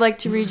 Andrew, would you like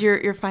to read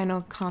your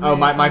final comment? Oh,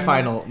 my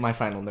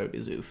final note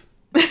is oof.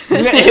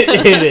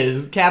 It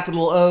is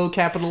capital O,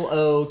 capital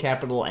O,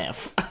 capital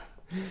F.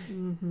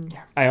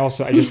 I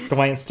just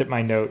glanced at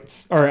my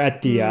notes, or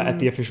at the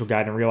official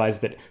guide, and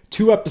realized that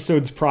 2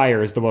 episodes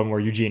prior is the one where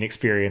Eugene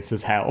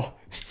experiences hell.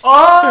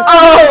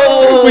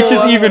 Oh! Which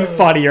is even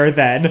funnier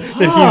then, that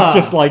he's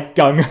just like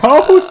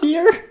gung-ho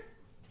here.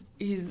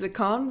 He's a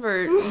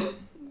convert.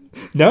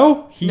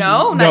 No, not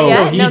yet.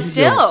 No, he's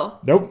still.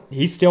 Nope,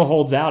 he still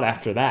holds out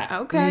after that.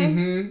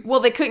 Okay. Well,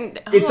 they couldn't.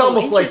 It's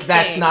almost like that's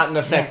interesting. not an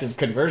effective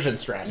conversion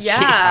strategy.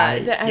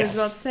 Yeah, I was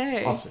about to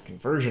say. Also,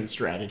 conversion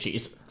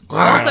strategies.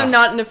 Also,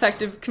 not an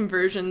effective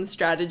conversion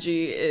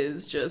strategy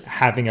is just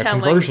Having a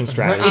conversion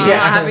strategy.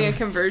 Having a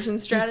conversion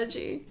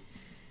strategy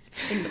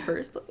in the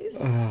first place.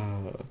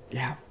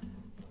 Yeah.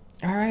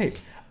 All right.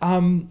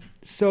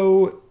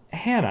 So,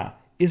 Hannah,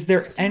 is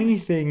there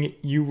anything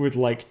you would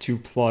like to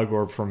plug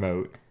or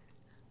promote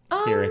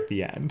here at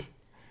the end?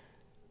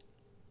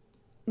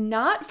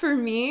 Not for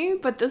me,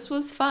 but this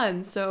was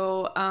fun.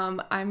 So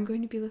I'm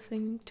going to be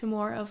listening to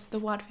more of the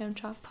Wad Fam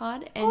Chalk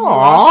Pod, and you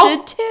all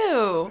should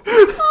too.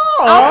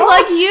 I'll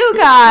plug you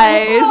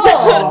guys,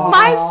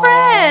 my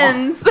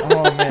friends.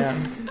 Oh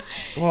man.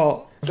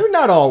 Well, they're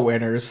not all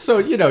winners,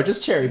 so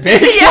just cherry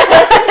pick.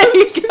 There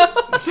you go.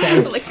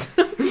 Like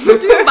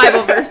do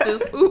Bible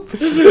verses. Oop.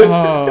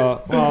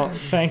 well,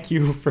 thank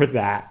you for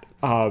that.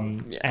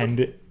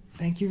 And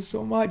thank you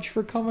so much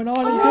for coming on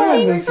and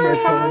doing Thanks this for with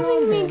us.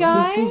 having me,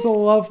 guys. This was a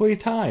lovely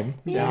time.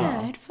 Yeah,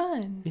 I had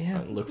fun. Yeah.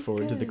 I look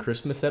forward to the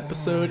Christmas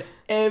episode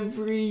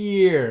every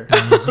year.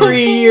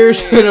 3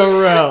 years in a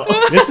row.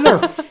 This is our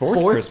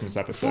fourth Christmas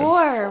episode.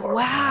 4.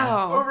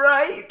 Wow. All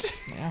right.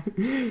 Yeah.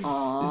 Is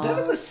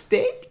that a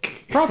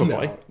mistake?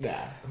 Probably.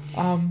 Nah.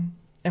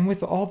 And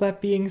with all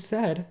that being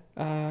said,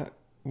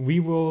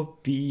 we will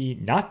be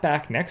not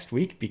back next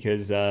week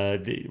because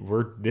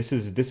this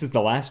is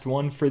the last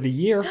one for the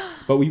year,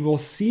 but we will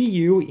see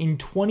you in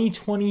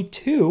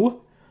 2022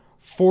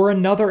 for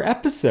another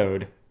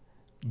episode.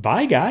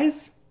 Bye,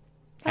 guys.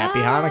 Happy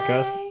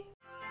Hanukkah.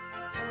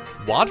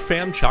 Wad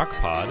Fam Chalk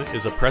Pod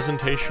is a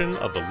presentation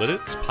of the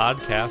Lidditz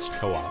Podcast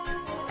Co-op.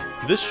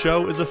 This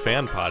show is a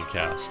fan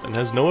podcast and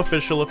has no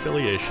official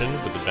affiliation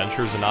with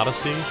Adventures in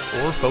Odyssey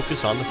or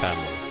Focus on the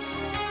Family.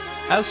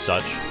 As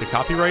such, the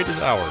copyright is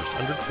ours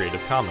under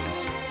Creative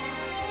Commons.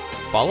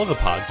 Follow the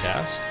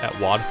podcast at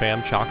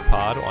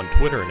WadFamChalkPod on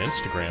Twitter and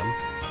Instagram,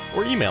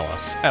 or email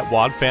us at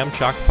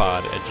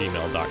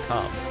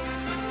wadfamchalkpod@gmail.com.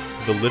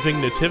 The Living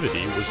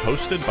Nativity was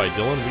hosted by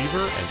Dylan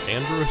Weaver and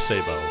Andrew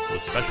Sabo,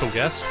 with special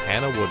guest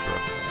Hannah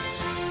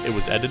Woodruff. It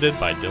was edited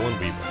by Dylan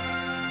Weaver.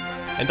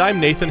 And I'm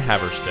Nathan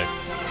Haverstick,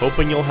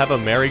 hoping you'll have a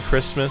Merry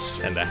Christmas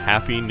and a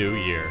Happy New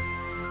Year.